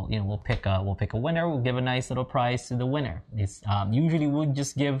 and we'll pick a winner. We'll give a nice little prize to the winner. It's usually we'll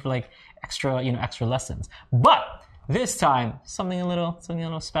just give extra lessons, but this time something a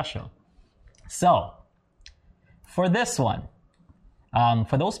little special. So for this one,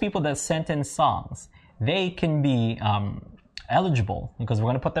 for those people that sent in songs, they can be eligible because we're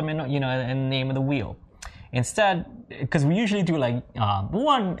going to put them in in the name of the wheel. Instead, because we usually do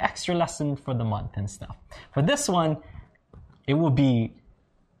one extra lesson for the month and stuff. For this one, it will be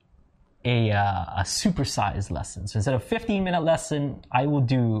a supersized lesson. So instead of 15-minute lesson, I will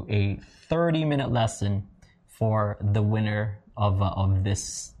do a 30-minute lesson for the winner of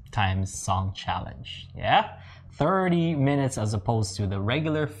this time's song challenge. Yeah? 30 minutes as opposed to the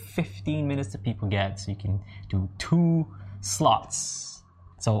regular 15 minutes that people get. So you can do 2 slots.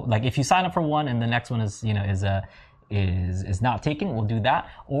 So if you sign up for one and the next one is not taken, we'll do that.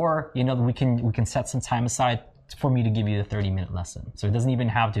 Or we can set some time aside for me to give you the 30-minute lesson. So it doesn't even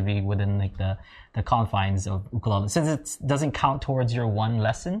have to be within the confines of ukulele. Since it doesn't count towards your one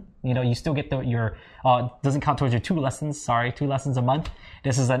lesson, you still get doesn't count towards your 2 lessons. Sorry, 2 lessons a month.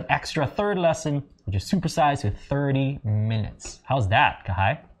 This is an extra 3rd lesson, which is supersized with 30 minutes. How's that,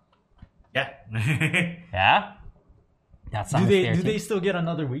 Kahai? Yeah. Yeah. Do they still get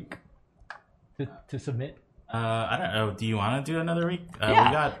another week to submit? I don't know. Do you want to do another week? Yeah.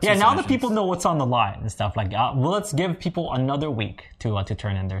 We got now that people know what's on the line and stuff let's give people another week to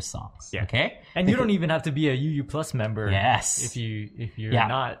turn in their songs. Yeah. Okay. And you don't even have to be a UU Plus member. Yes. If you're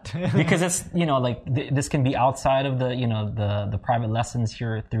not. Because it's this can be outside of the private lessons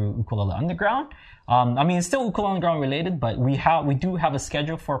here through Ukulele Underground. It's still Ukulele Underground related, but we do have a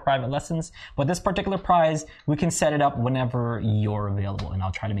schedule for private lessons. But this particular prize, we can set it up whenever you're available, and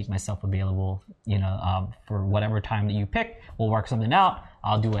I'll try to make myself available, for whatever time that you pick. We'll work something out.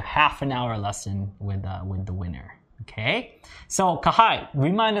 I'll do a half an hour lesson with the winner. Okay. So Kahai,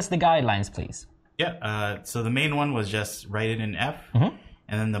 remind us the guidelines, please. Yeah. So the main one was just write it in F, and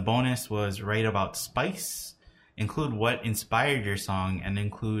then the bonus was write about spice, include what inspired your song, and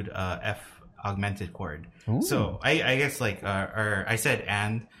include F augmented chord. Ooh. So I guess or I said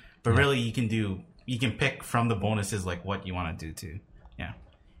but really you can pick from the bonuses what you want to do too. Yeah.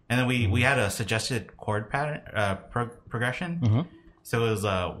 And then we had a suggested chord pattern progression. Mm-hmm. So it was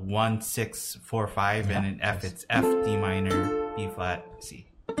 1, 6, 4, 5, and in F it's F, D minor, B flat, C.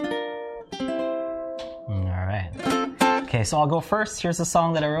 All right. Okay, so I'll go first. Here's the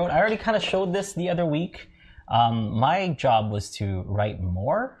song that I wrote. I already kind of showed this the other week. My job was to write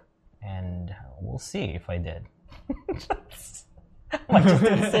more, and we'll see if I did. I just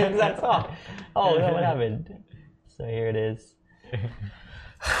did the same exact song. Oh, no, what happened? So here it is.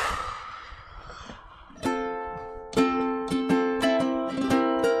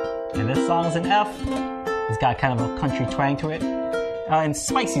 And this song's in F. It's got kind of a country twang to it. And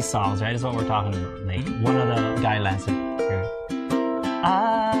spicy songs, right, is what we're talking about. Like, one of the guidelines here.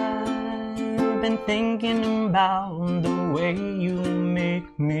 I've been thinking about the way you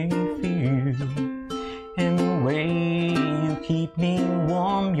make me feel, and the way you keep me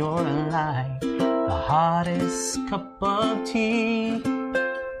warm. You're like the hottest cup of tea.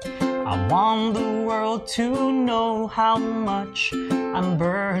 I want the world to know how much I'm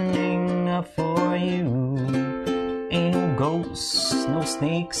burning up for you. Ain't no ghosts, no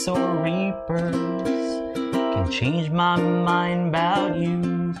snakes or reapers can change my mind about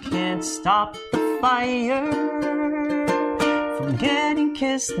you. Can't stop the fire from getting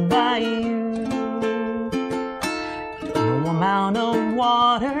kissed by you. No amount of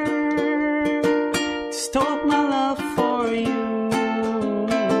water to stoke my love for you.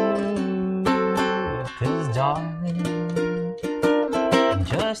 'Cause darling, I'm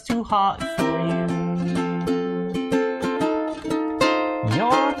just too hot for you.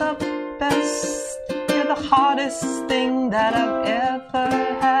 You're the best, you're the hottest thing that I've ever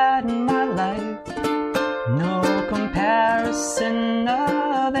had in my life. No comparison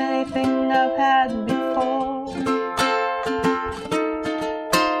of anything I've had before.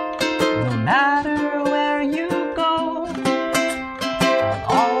 No matter where you go, I'll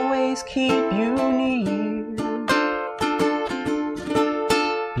always keep you near.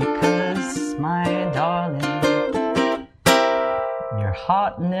 Because, my darling, your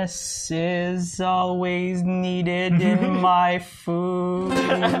hotness is always needed in my food.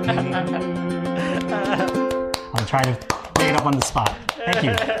 I'm trying to pick it up on the spot.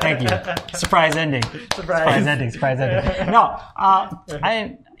 Thank you. Surprise ending. Surprise ending. No,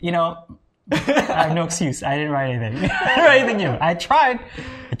 I have no excuse. I didn't write anything. New. I tried,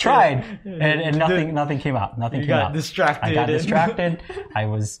 and nothing came out. Nothing came out. Distracted. I got distracted.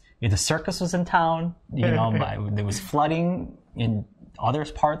 The circus was in town. There was flooding in other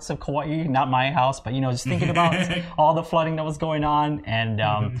parts of Kauai, not my house, but just thinking about all the flooding that was going on, and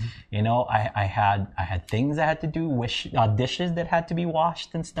I had things I had to do, dishes that had to be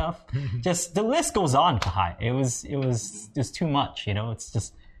washed and stuff. Just the list goes on, Kahai. It was just too much, It's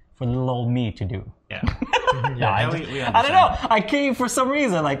just for little old me to do. Yeah. I don't know. I came for some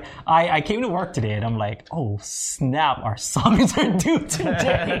reason. Like I came to work today and I'm like, oh snap, our songs are due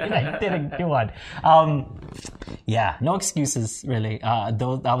today. And I didn't do one. No excuses really.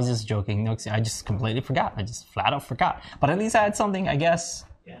 Though I was just joking. No, I just completely forgot. I just flat out forgot. But at least I had something. I guess.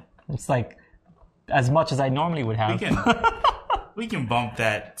 Yeah. It's like as much as I normally would have. We can bump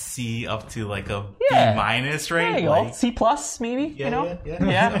that C up to like a B minus, right? There you go. C plus, maybe. Yeah.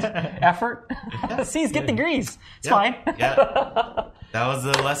 Effort. Yeah. C's get degrees. It's fine. Yeah. That was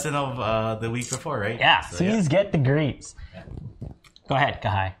the lesson of the week before, right? Yeah. So, C's get degrees. Yeah. Go ahead,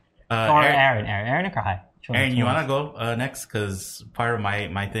 Kahai. Or Aaron or Kahai. Aaron, you want to go next? Because part of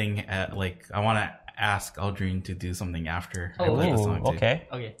my thing, I want to ask Aldrin to do something after I play the song too. Okay.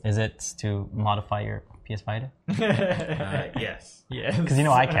 Is it to modify your PS Vita? Yes. Because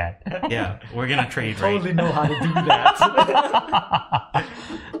I can. Yeah, we're gonna trade. Right? Totally know how to do that.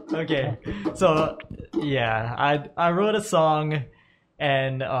 Okay, so I wrote a song,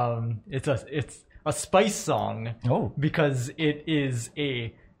 and it's a Spice song. Oh, because it is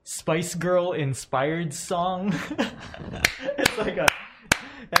a Spice Girl inspired song. It's like a.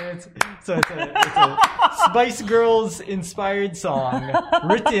 And it's a Spice Girls inspired song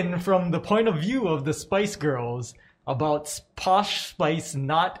written from the point of view of the Spice Girls about Posh Spice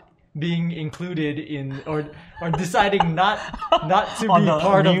not being included in or deciding not to be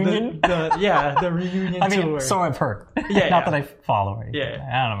part reunion? of the reunion tour. So I've heard. Yeah, not that I follow her. Yeah.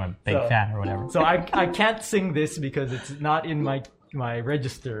 I don't know, I'm a big fan or whatever. So I can't sing this because it's not in my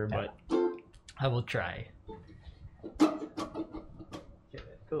register, but I will try.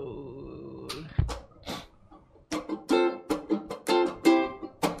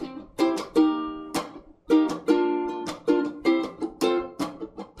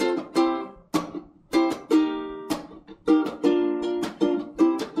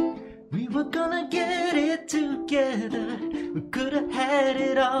 We were gonna get it together. We could have had let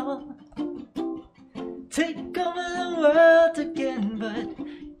it all take over the world again, but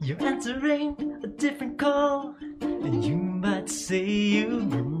you're answering a different call. And you might say you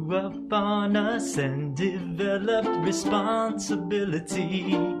grew up on us and developed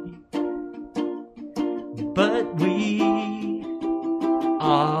responsibility, but we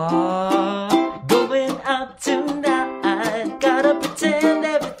are going out tonight. Gotta pretend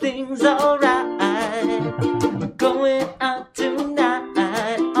everything's alright. We're going out tonight.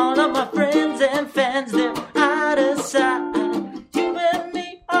 All of my friends and fans, they're out of sight. You and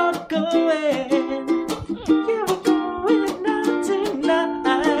me are going. Yeah, we're going out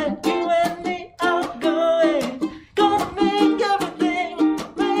tonight. You and me are going. Gonna make everything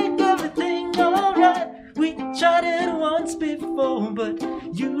alright. We tried it once before, but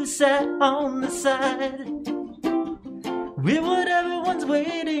you sat on the side. We're what everyone's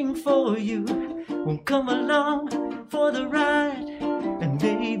waiting for. You won't come along for the ride, and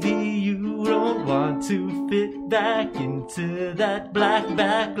maybe you don't want to fit back into that black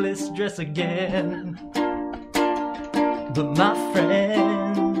backless dress again. But my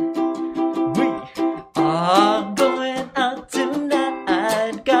friend, we are going out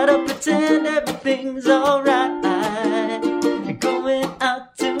tonight. Gotta pretend everything's alright. Going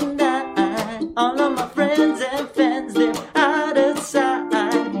out tonight. All of my friends and fans, they're out of sight.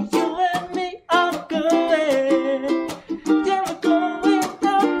 You and me are going. Yeah, we're going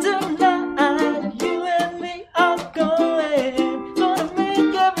out tonight. You and me are going. Gonna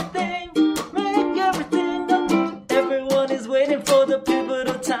make everything up. Everyone is waiting for the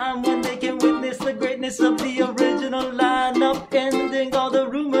pivotal time when they can witness the greatness of the original lineup, ending all the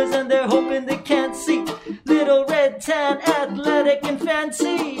rumors, and they're hoping they can't see little red tan, athletic and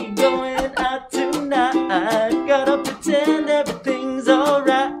fancy. Going out tonight. Gotta pretend everything's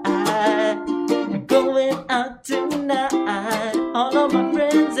alright. Going out tonight. All of my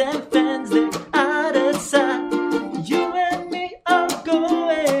friends and fans, they're out of sight. You and me are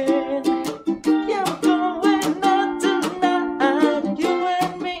going. Yeah, we're going out tonight. You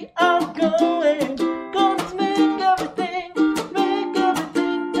and me are going. Gonna make everything up.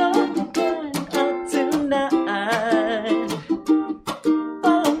 Going out tonight.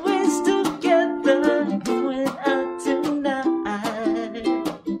 Always together. Going out tonight.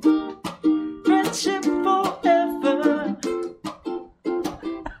 Friendship forever.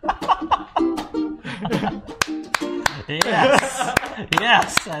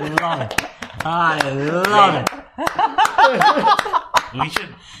 Yes, I love it. I love it. We should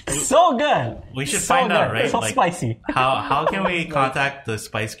So good. We should So find good. out, right? So Like, spicy. How can we contact the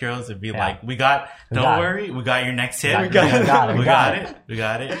Spice Girls and be like, don't got worry, we got your next hit. We got it. We got it. We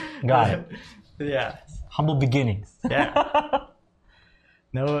got it. Got it. Yeah. Humble beginnings. Yeah.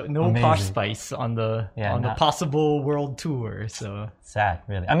 No Amazing. Posh Spice on the not- possible world tour. So Sad,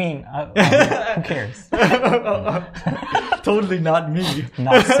 really. I mean, who cares? totally not me.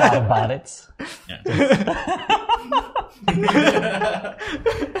 Not sad about it. Yeah.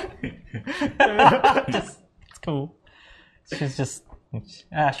 It's cool. She's just... she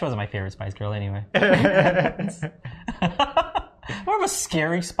wasn't my favorite Spice Girl anyway. More of a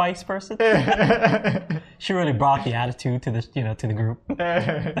scary Spice person. She really brought the attitude to the to the group.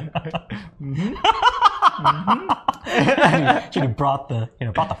 She really brought the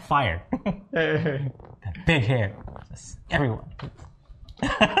fire. That big hair. Just everyone.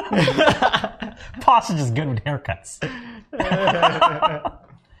 Posh is just good with haircuts.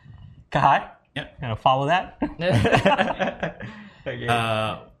 Kahai? Yep. Gonna follow that? Okay.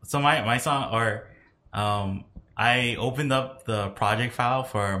 So my song, or I opened up the project file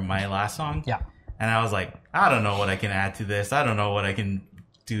for my last song. Yeah. And I was like, I don't know what I can add to this. I don't know what I can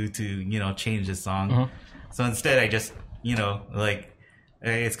do to, change this song. Mm-hmm. So instead I just,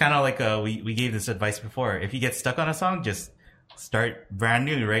 it's kind of like we gave this advice before. If you get stuck on a song, just start brand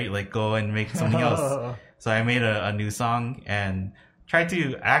new, right? Like go and make something else. So I made a new song and tried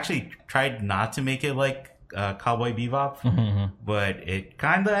not to make it like Cowboy Bebop, but it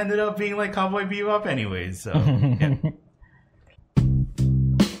kind of ended up being like Cowboy Bebop anyways. So yeah.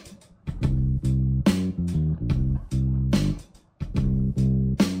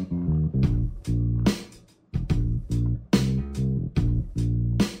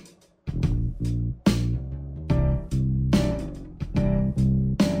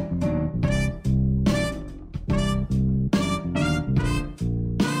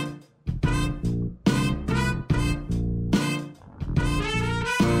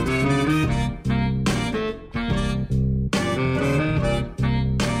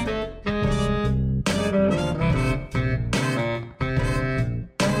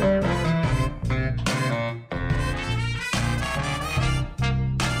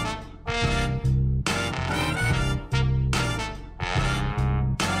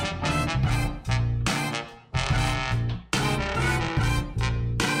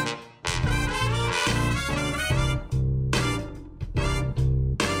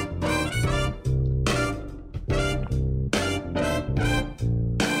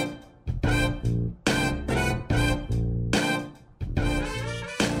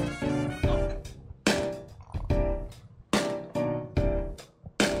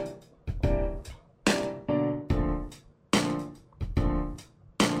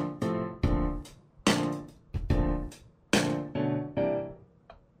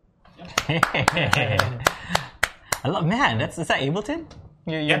 I love, man, is that Ableton?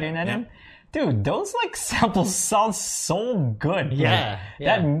 You're doing that in? Dude, those like samples sound so good. Yeah,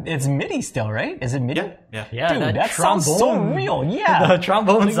 That it's MIDI still, right? Is it MIDI? Yeah. Dude, that sounds so real. Yeah. The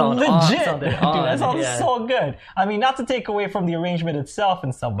trombone sound legit. On. Dude, that sounds so good. I mean, not to take away from the arrangement itself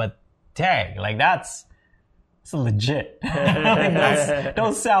and stuff, but dang, like it's legit. Like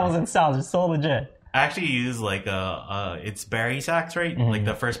those samples and sounds are so legit. I actually use like it's Barry sax, right? Like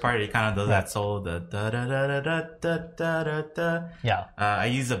the first part, it kind of does that solo, the da da da da da da da da. Yeah. I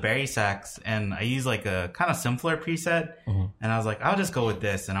use the Barry sax, and I use like a kind of simpler preset, and I was like, I'll just go with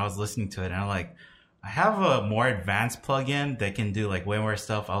this. And I was listening to it, and I'm like, I have a more advanced plugin that can do like way more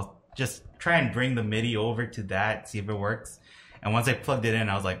stuff. I'll just try and bring the MIDI over to that, see if it works. And once I plugged it in,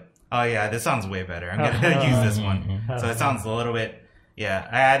 I was like, oh yeah, this sounds way better. I'm gonna use this one. So it sounds a little bit. Yeah,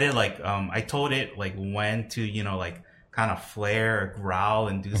 I added like I told it like when to like kind of flare or growl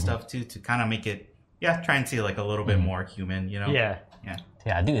and do stuff to kind of make it try and see like a little bit more human, Yeah,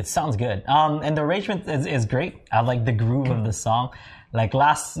 dude, it sounds good. And the arrangement is great. I like the groove of the song. Like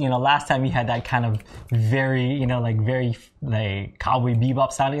last time you had that kind of very very like Cowboy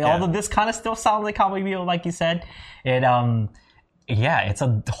Bebop sounding. Although this kind of still sounds like Cowboy Bebop, like you said. It it's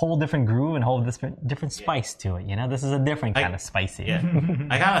a whole different groove and a whole different spice to it. This is a different kind of spicy. Yeah.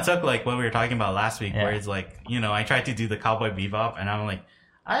 I kind of took like what we were talking about last week, where it's like, I tried to do the Cowboy Bebop, and I'm like,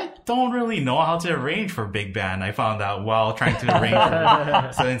 I don't really know how to arrange for big band. I found out while trying to arrange for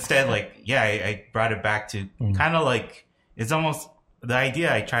it. So instead, like, I brought it back to kind of like, it's almost, the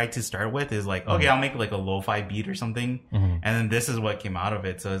idea I tried to start with is like, okay, I'll make like a lo-fi beat or something. And then this is what came out of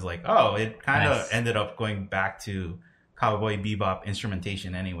it. So it's like, it kind of ended up going back to Cowboy Bebop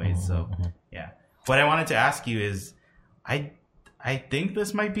instrumentation anyways. So what I wanted to ask you is, I think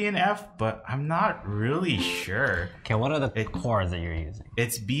this might be an F, but I'm not really sure. Okay, what are the chords that you're using?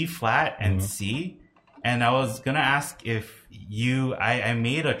 It's B flat and C. And I was gonna ask if I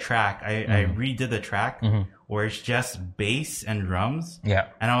made a track, I redid the track where it's just bass and drums. Yeah.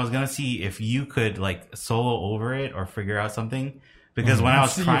 And I was gonna see if you could like solo over it or figure out something. Because when I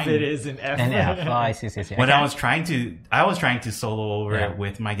was trying, if it is an F. An F. Oh, I see. When I was trying to solo over it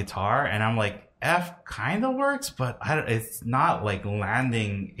with my guitar, and I'm like, F kind of works, but it's not like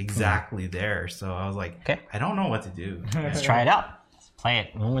landing exactly there. So I was like, okay, I don't know what to do. Let's try it out. Let's play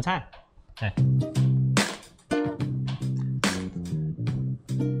it one more time. Okay.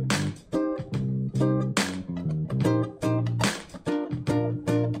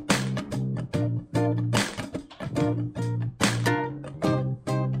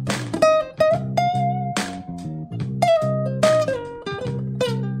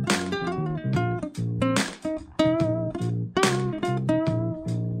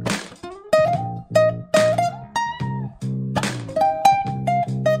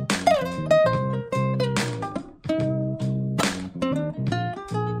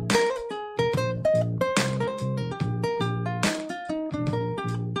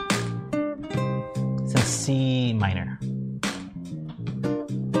 C minor.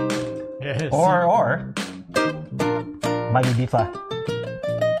 Yeah, or might be B flat.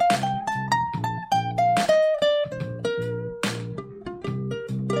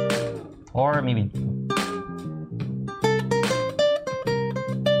 Or maybe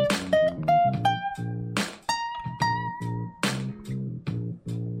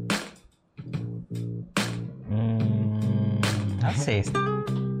let's see.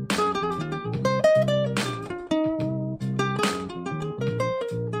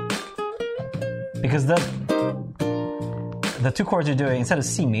 Because the two chords you're doing, instead of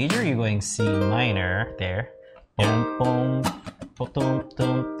C major, you're going C minor there. Boom, boom, boom,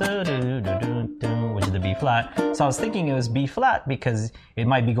 boom, which is the B flat. So I was thinking it was B flat because it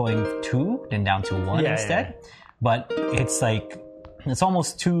might be going 2, then down to 1 instead. Yeah. But it's like, it's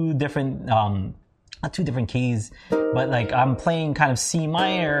almost two different, not two different keys, but like I'm playing kind of C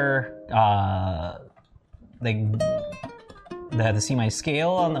minor, like the C minor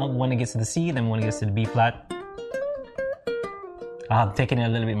scale when it gets to the C, then when it gets to the B flat. I'm taking it a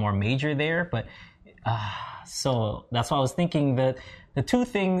little bit more major there, but so that's why I was thinking that the two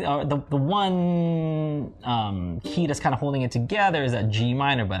things, the one key that's kind of holding it together is that G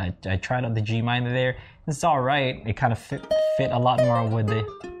minor, but I tried out the G minor there. It's all right. It kind of fit a lot more with the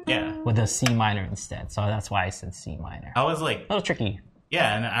C minor instead. So that's why I said C minor. I was like a little tricky.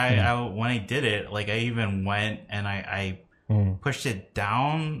 Yeah, and I when I did it, like I even went and I pushed it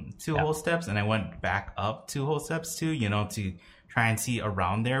down 2 whole steps, and I went back up 2 whole steps too, to try and see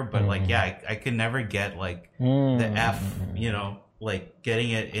around there. But I could never get like the F, like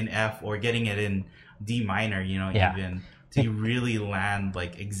getting it in F or getting it in D minor, even to really land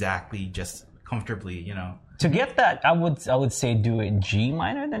like exactly just comfortably, you know. To get that, I would say do it in G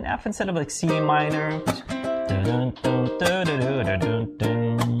minor than F instead of like C minor.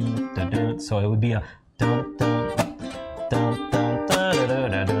 So it would be a yeah,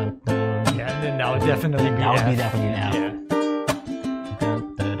 and then that would definitely be that F. would be definitely an F.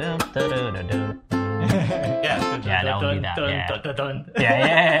 Yeah, that would be that.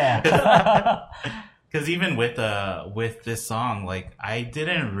 Yeah. Because even with this song, like I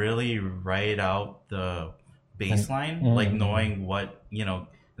didn't really write out the bass line, like knowing what, you know,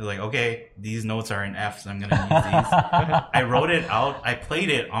 like, okay, these notes are in F, so I'm gonna use these. I wrote it out. I played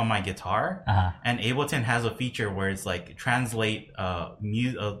it on my guitar, and Ableton has a feature where it's like translate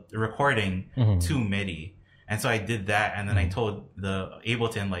recording to MIDI. And so I did that, and then I told the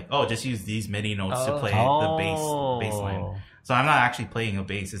Ableton like, oh, just use these MIDI notes to play the bass line. So I'm not actually playing a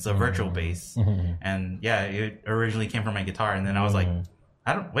bass; it's a virtual bass. And yeah, it originally came from my guitar, and then I was like,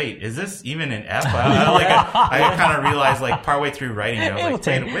 is this even an F? I kind of realized like partway through writing it, I was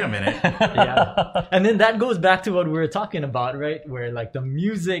like, wait a minute. Yeah. And then that goes back to what we were talking about, right? Where like the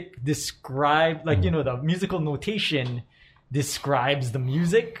music described, like, you know, the musical notation describes the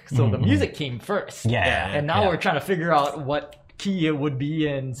music. So the music came first. Yeah. And now we're trying to figure out what key it would be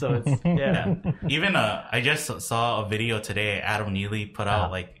in. So it's, Even I just saw a video today, Adam Neely put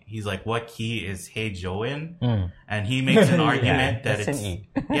out like, he's like, what key is Hey Joe in? And he makes an argument that it's in E.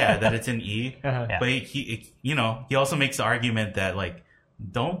 That it's in E. But he you know, he also makes the argument that like,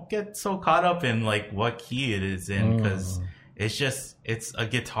 don't get so caught up in like what key it is in, because it's a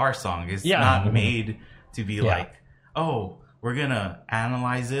guitar song. It's not made to be like, oh, we're gonna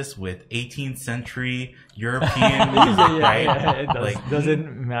analyze this with 18th century European music, right? It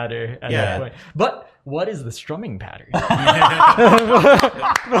doesn't matter at that point. But what is the strumming pattern?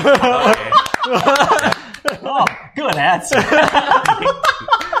 Oh, good answer.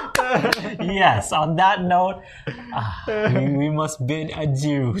 Yes, on that note, we must bid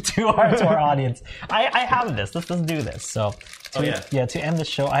adieu to our audience. I have this. Let's do this. So, to end the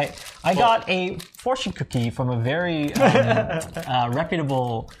show, I got a fortune cookie from a very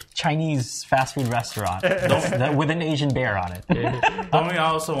reputable Chinese fast food restaurant with an Asian bear on it. Don't we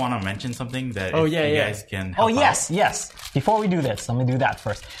also want to mention something that you guys can help out? Yes. Before we do this, let me do that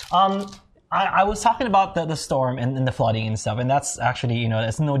first. I was talking about the storm and the flooding and stuff, and that's actually, you know,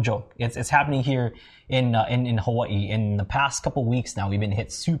 it's no joke. It's happening here in Hawaii. In the past couple weeks now, we've been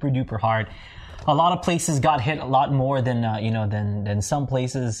hit super duper hard. A lot of places got hit a lot more than than some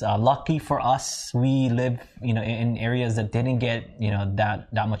places. Lucky for us, we live, you know, in areas that didn't get, you know,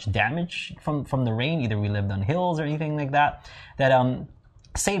 that much damage from the rain. Either we lived on hills or anything like that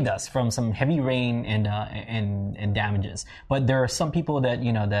saved us from some heavy rain and damages. But there are some people that,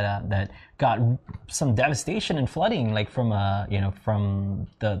 you know, that got some devastation and flooding, like from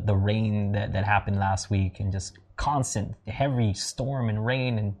the rain that happened last week, and just constant heavy storm and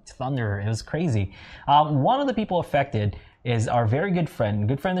rain and thunder. It was crazy. One of the people affected is our very good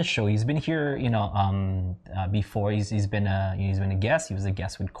friend of the show. He's been here, you know, before. He's been a guest. He was a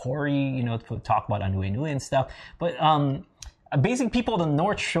guest with Corey, you know, to talk about Anuenue and stuff. But basically, people on the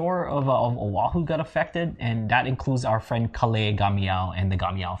North Shore of Oahu got affected, and that includes our friend Kale Gamiao and the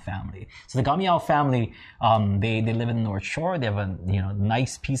Gamiao family. So the Gamiao family, they live in the North Shore. They have a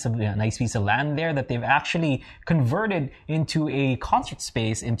nice piece of land there that they've actually converted into a concert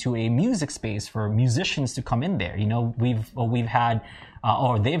space, into a music space for musicians to come in there. You know, we've had.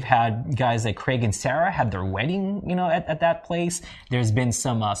 They've had guys like Craig and Sarah had their wedding, you know, at that place. There's been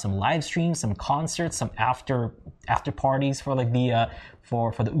some live streams, some concerts, some after parties for like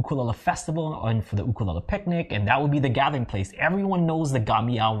for the Ukulele Festival and for the Ukulele Picnic, and that would be the gathering place. Everyone knows the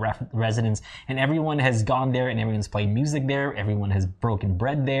Gamiao residents, and everyone has gone there, and everyone's played music there. Everyone has broken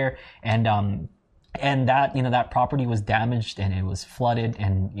bread there, and that, you know, that property was damaged and it was flooded,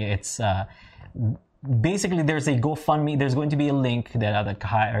 and it's. Basically, there's a GoFundMe. There's going to be a link that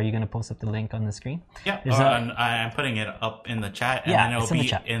Kai, are you going to post up the link on the screen? Yeah, and I'm putting it up in the chat, and then it'll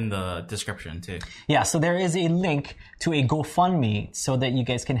be in the description too. Yeah, so there is a link to a GoFundMe so that you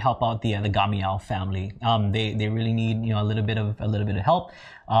guys can help out the Gamiao family. They really need, you know, a little bit of help.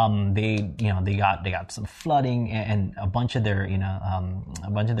 They got some flooding, and a bunch of their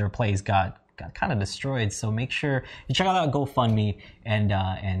place got kind of destroyed. So make sure you check out that GoFundMe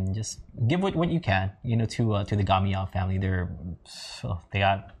and just give what you can, you know, to the Gamiao family. They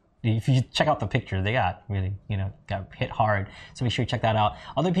got if you check out the picture, they got really, got hit hard. So make sure you check that out.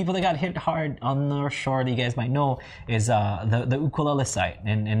 Other people that got hit hard on North Shore that you guys might know is the ukulele site.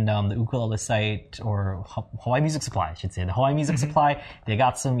 And the ukulele site, or Hawaii Music Supply, I should say. The Hawaii Music Supply, they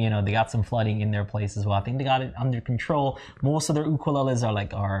got some flooding in their place as well. I think they got it under control. Most of their ukuleles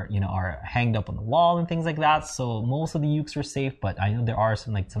are hanged up on the wall and things like that. So most of the ukes are safe, but I know there are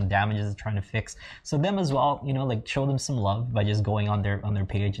some damages they're trying to fix. So them as well, show them some love by just going on their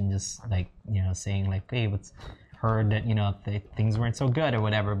page and just saying hey, what's heard that things weren't so good or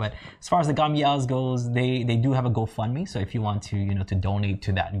whatever. But as far as the Gambias goes, they do have a GoFundMe. So if you want to to donate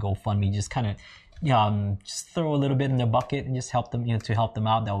to that GoFundMe, just kind of just throw a little bit in the bucket and just help them to help them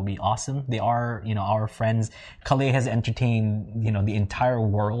out. That would be awesome. They are our friends. Kale has entertained the entire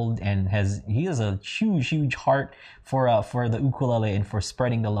world, and he has a huge heart for the ukulele and for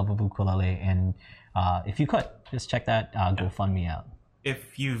spreading the love of ukulele. And if you could just check that GoFundMe out.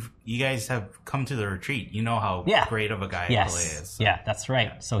 If you guys have come to the retreat, you know how great of a guy Kale is. So. Yeah, that's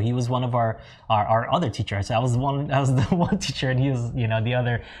right. So he was one of our other teachers. I was the one teacher, and he was the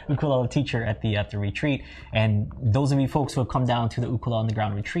other ukulele teacher at the retreat. And those of you folks who have come down to the Ukulele on the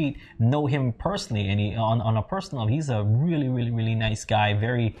Ground retreat know him personally, and on a personal level, he's a really nice guy.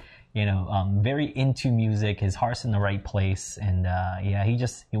 Very very into music. His heart's in the right place, and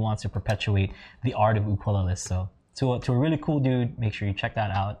he wants to perpetuate the art of ukulele. So. To a really cool dude, make sure you check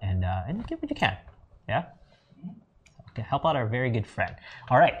that out and give what you can. Yeah? Okay, help out our very good friend.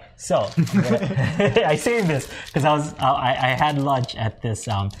 All right, so I say this because I had lunch at this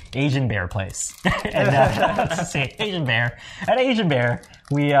Asian Bear place, and Asian Bear. At Asian Bear,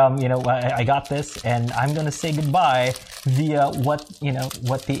 we I got this, and I'm gonna say goodbye via what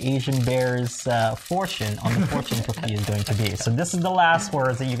the Asian Bear's fortune on the fortune cookie is going to be. So this is the last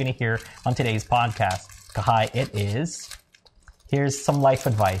words that you're gonna hear on today's podcast. Kahai, it is. Here's some life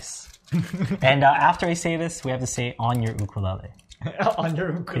advice. And after I say this, we have to say on your ukulele. On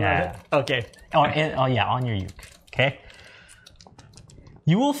your ukulele? Yeah. Okay. On your uke. Okay?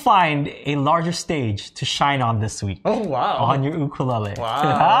 You will find a larger stage to shine on this week. Oh, wow. On your ukulele.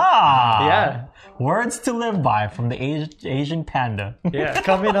 Wow. Yeah. Words to live by from the Asian Panda. Yeah,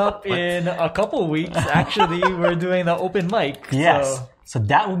 coming up in a couple weeks, actually, we're doing the open mic. Yes. So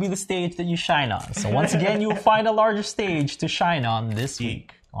that will be the stage that you shine on. So once again, you will find a larger stage to shine on this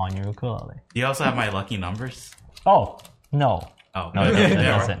week on your ukulele. Do you also have my lucky numbers? Oh, no. Oh, no, it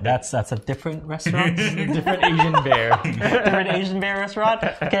doesn't. That's a different restaurant. Different Asian Bear. Different Asian Bear restaurant.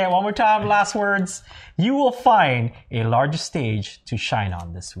 Okay, one more time. Last words. You will find a larger stage to shine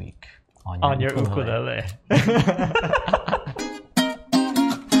on this week on your ukulele.